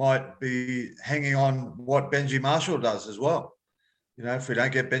might be hanging on what Benji Marshall does as well. If we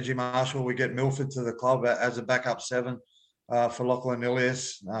don't get Benji Marshall, we get Milford to the club as a backup 7 for Lachlan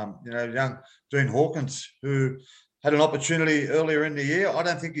Ilias. Young Dean Hawkins, who had an opportunity earlier in the year. I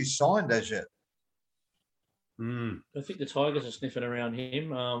don't think he's signed as yet. I think the Tigers are sniffing around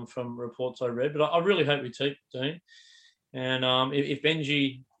him from reports I read, but I really hope we keep Dean. And if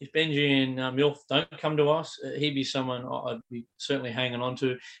Benji and Milf don't come to us, he'd be someone I'd be certainly hanging on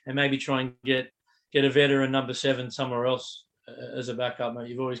to, and maybe try and get a veteran number 7 somewhere else as a backup. Mate,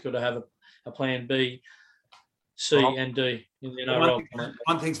 you've always got to have a plan B, C, and D in the NRL.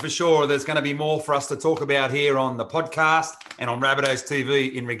 One thing's for sure, there's going to be more for us to talk about here on the podcast and on Rabbitohs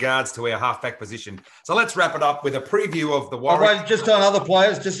TV in regards to our halfback position. So let's wrap it up with a preview of the Warriors. Wait, just on other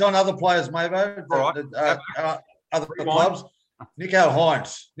players, Mavo. All right. Other clubs. Nico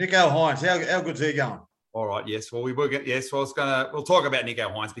Hines. How good's he going? All right. Yes. Well, we will get. Yes. Well, we'll talk about Nico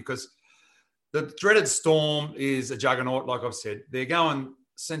Hines because the dreaded Storm is a juggernaut. Like I've said, they're going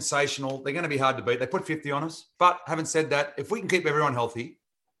sensational. They're going to be hard to beat. They put 50 on us. But having said that, if we can keep everyone healthy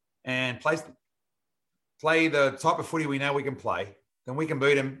and play the type of footy we know we can play, then we can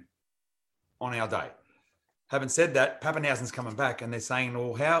beat them on our day. Having said that, Pappenhausen's coming back, and they're saying,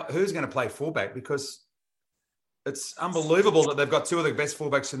 well, who's going to play fullback? Because it's unbelievable that they've got two of the best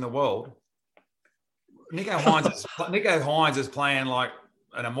fullbacks in the world. Nico Hines is playing like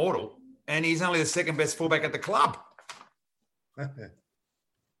an immortal, and he's only the second best fullback at the club.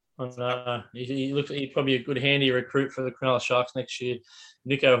 He's probably a good handy recruit for the Cronulla Sharks next year.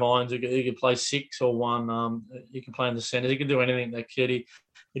 Nico Hines, he could play 6 or 1. He can play in the centre. He can do anything, that kid.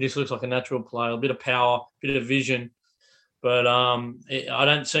 He just looks like a natural player, a bit of power, a bit of vision. But I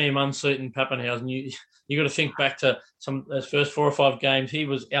don't see him unseating Pappenhausen. You got to think back to those first 4 or 5 games. He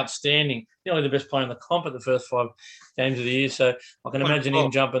was outstanding. Nearly the best player in the comp at the first 5 games of the year. So I can imagine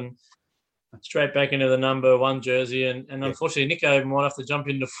him jumping straight back into the number 1 jersey. And unfortunately, Nico might have to jump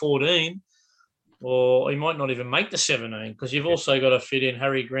into 14, or he might not even make the 17, because you've also got to fit in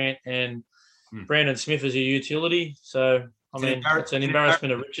Harry Grant and Brandon Smith as your utility. So, it's an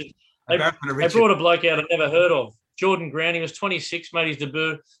embarrassment of riches. They brought a bloke out I've never heard of. Jordan Grant, he was 26, made his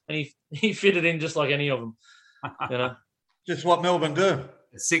debut, and he fitted in just like any of them. Just what Melbourne do.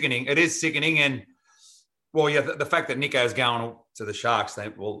 It's sickening. It is sickening. And, the fact that Nico's going to the Sharks,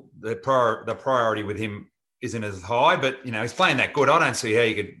 the priority with him isn't as high, but, he's playing that good. I don't see how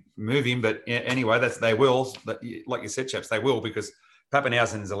you could move him, but anyway, they will. Like you said, chaps, they will, because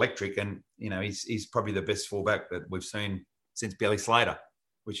Pappenhausen is electric, and, he's probably the best fullback that we've seen since Billy Slater,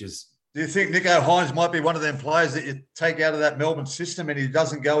 which is... Do you think Nico Hines might be one of them players that you take out of that Melbourne system and he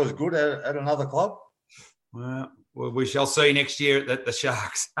doesn't go as good at another club? Well, we shall see next year at the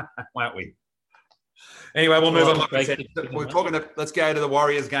Sharks, won't we? Anyway, we'll move on. Like I said, let's go to the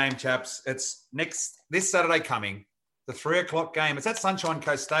Warriors game, chaps. It's this Saturday coming, the 3:00 game. It's at Sunshine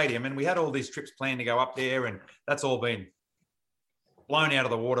Coast Stadium, and we had all these trips planned to go up there, and that's all been blown out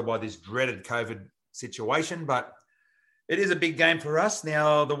of the water by this dreaded COVID situation, but it is a big game for us.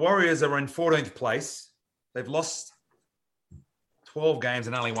 Now, the Warriors are in 14th place. They've lost 12 games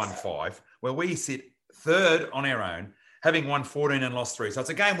and only won 5, where we sit third on our own, having won 14 and lost 3. So it's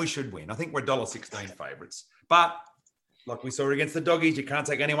a game we should win. I think we're $1.16 favourites. But like we saw against the Doggies, you can't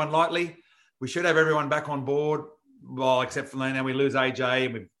take anyone lightly. We should have everyone back on board, except for now we lose AJ,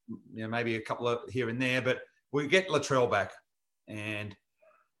 and we maybe a couple of here and there, but we get Latrell back, and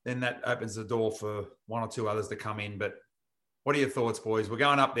then that opens the door for 1 or 2 others to come in. But what are your thoughts, boys? We're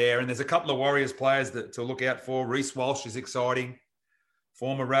going up there, and there's a couple of Warriors players to look out for. Reece Walsh is exciting.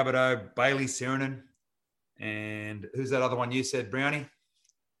 Former Rabbitoh, Bailey Sirenen. And who's that other one you said, Brownie?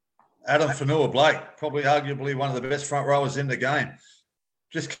 Adam Fanua-Blake, probably arguably one of the best front rowers in the game.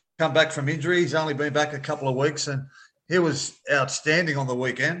 Just come back from injury. He's only been back a couple of weeks, and he was outstanding on the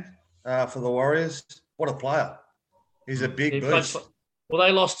weekend for the Warriors. What a player. He's a big beast. Well,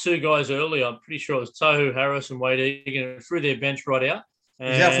 they lost 2 guys earlier. I'm pretty sure it was Tohu Harris and Wade Egan, threw their bench right out.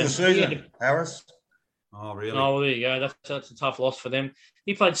 He's out for the season, Harris. Oh, really? Oh, well, there you go. That's a tough loss for them.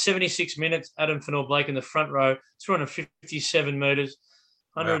 He played 76 minutes. Adam Fanua-Blake in the front row, 257 metres,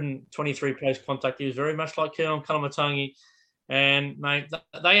 123 close contact. He was very much like Keaon Kalamatangi. And, mate,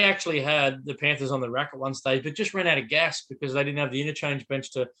 they actually had the Panthers on the rack at one stage, but just ran out of gas because they didn't have the interchange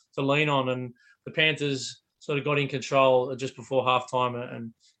bench to lean on. And the Panthers sort of got in control just before halftime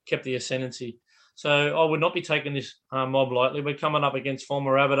and kept the ascendancy. So I would not be taking this mob lightly. We're coming up against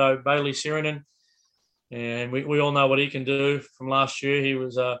former Rabbitoh, Bailey Sirenen. And we all know what he can do from last year. He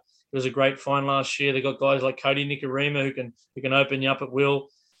was a great find last year. They got guys like Cody Nikorima who can open you up at will.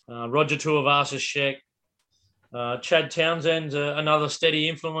 Roger Tuivasa-Sheck. Chad Townsend's another steady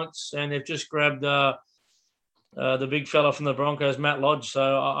influence, and they've just grabbed the big fella from the Broncos, Matt Lodge. So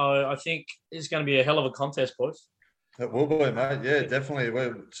I think it's going to be a hell of a contest, boys. It will be, mate. Yeah, definitely.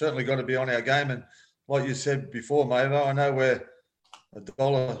 We've certainly got to be on our game. And like you said before, Mavo, I know we're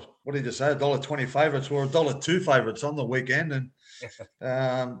 $1. What did you say? $1.20 favourites. We're $1.02 favourites on the weekend, and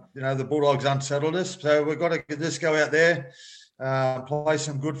the Bulldogs unsettled us. So we've got to just go out there, play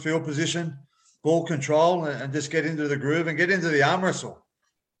some good field position, ball control, and just get into the groove and get into the arm wrestle.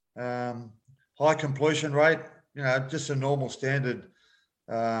 High completion rate, just a normal standard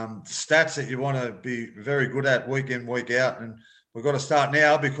stats that you want to be very good at week in, week out. And we've got to start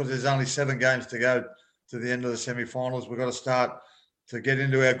now because there's only 7 games to go to the end of the semi-finals. We've got to start to get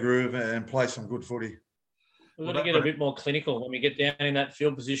into our groove and play some good footy. We've got to get a bit more clinical when we get down in that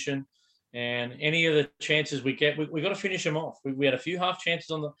field position, and any of the chances we get, we've got to finish them off. We had a few half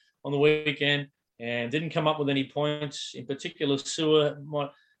chances on the weekend and didn't come up with any points. In particular,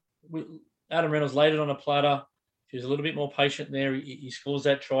 Adam Reynolds laid it on a platter. If he was a little bit more patient there, he scores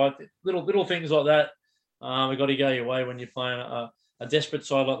that try. Little things like that. We've got to go your way when you're playing a desperate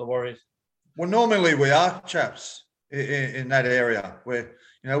side like the Warriors. Well, normally we are, chaps. in that area where,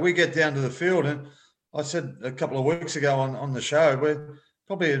 we get down to the field. And I said a couple of weeks ago on the show, we're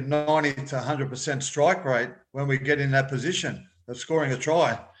probably a 90 to 100% strike rate when we get in that position of scoring a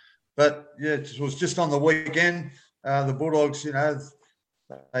try. But yeah, it was just on the weekend. The Bulldogs,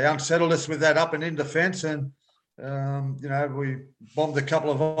 they unsettled us with that up and in defence, and we bombed a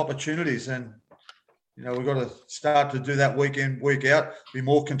couple of opportunities. And we've got to start to do that week in, week out, be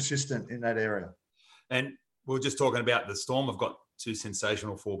more consistent in that area. And we were just talking about the Storm. I've got two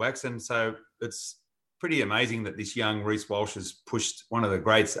sensational fullbacks, and so it's pretty amazing that this young Reece Walsh has pushed one of the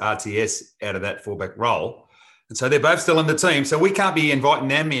greats, RTS, out of that fullback role. And so they're both still in the team. So we can't be inviting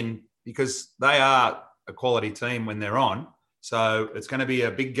them in because they are a quality team when they're on. So it's going to be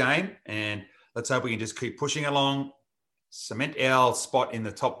a big game, and let's hope we can just keep pushing along, cement our spot in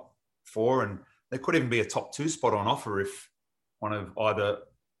the top 4, and there could even be a top 2 spot on offer if one of either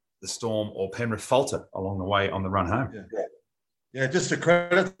the Storm or Penrith falter along the way on the run home. Yeah, just a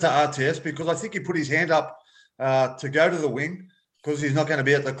credit to RTS, because I think he put his hand up to go to the wing, because he's not going to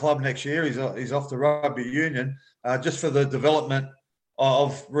be at the club next year. He's off the rugby union, just for the development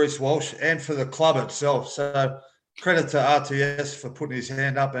of Reece Walsh and for the club itself. So credit to RTS for putting his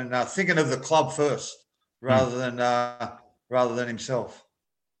hand up and thinking of the club first rather than himself.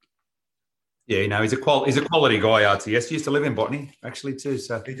 Yeah, he's a quality guy. RTS he used to live in Botany actually too.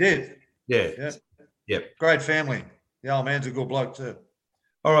 So he did. Yeah. Great family. The old man's a good bloke too.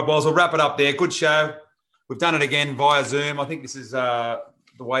 All right, boys, we'll wrap it up there. Good show. We've done it again via Zoom. I think this is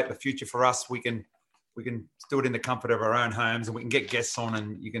the future for us. We can do it in the comfort of our own homes, and we can get guests on,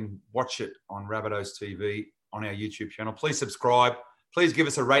 and you can watch it on Rabbitohs TV on our YouTube channel. Please subscribe. Please give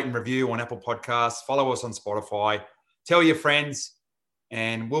us a rate and review on Apple Podcasts. Follow us on Spotify. Tell your friends,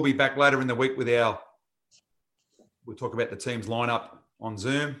 and we'll be back later in the week with we'll talk about the team's lineup on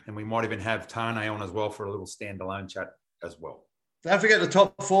Zoom, and we might even have Tane on as well for a little standalone chat as well. Don't forget the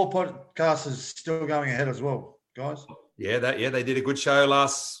top 4 podcast is still going ahead as well, guys. Yeah, they did a good show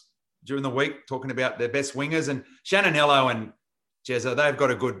during the week talking about their best wingers, and Shannon Ello and Jezza, they've got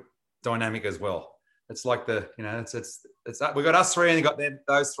a good dynamic as well. It's like it's we got us 3 and you got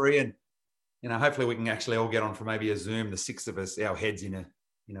those 3, and hopefully we can actually all get on for maybe a Zoom, the 6 of us, our heads in a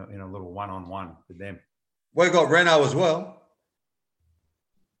little one-on-one with them. We've got Renault as well.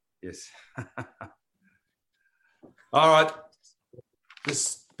 Yes. All right.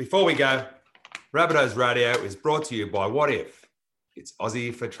 Just before we go, Rabbitohs Radio is brought to you by What If? It's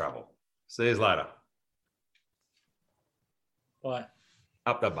Aussie for Travel. See you later. Bye.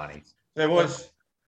 Up the bunny. There was.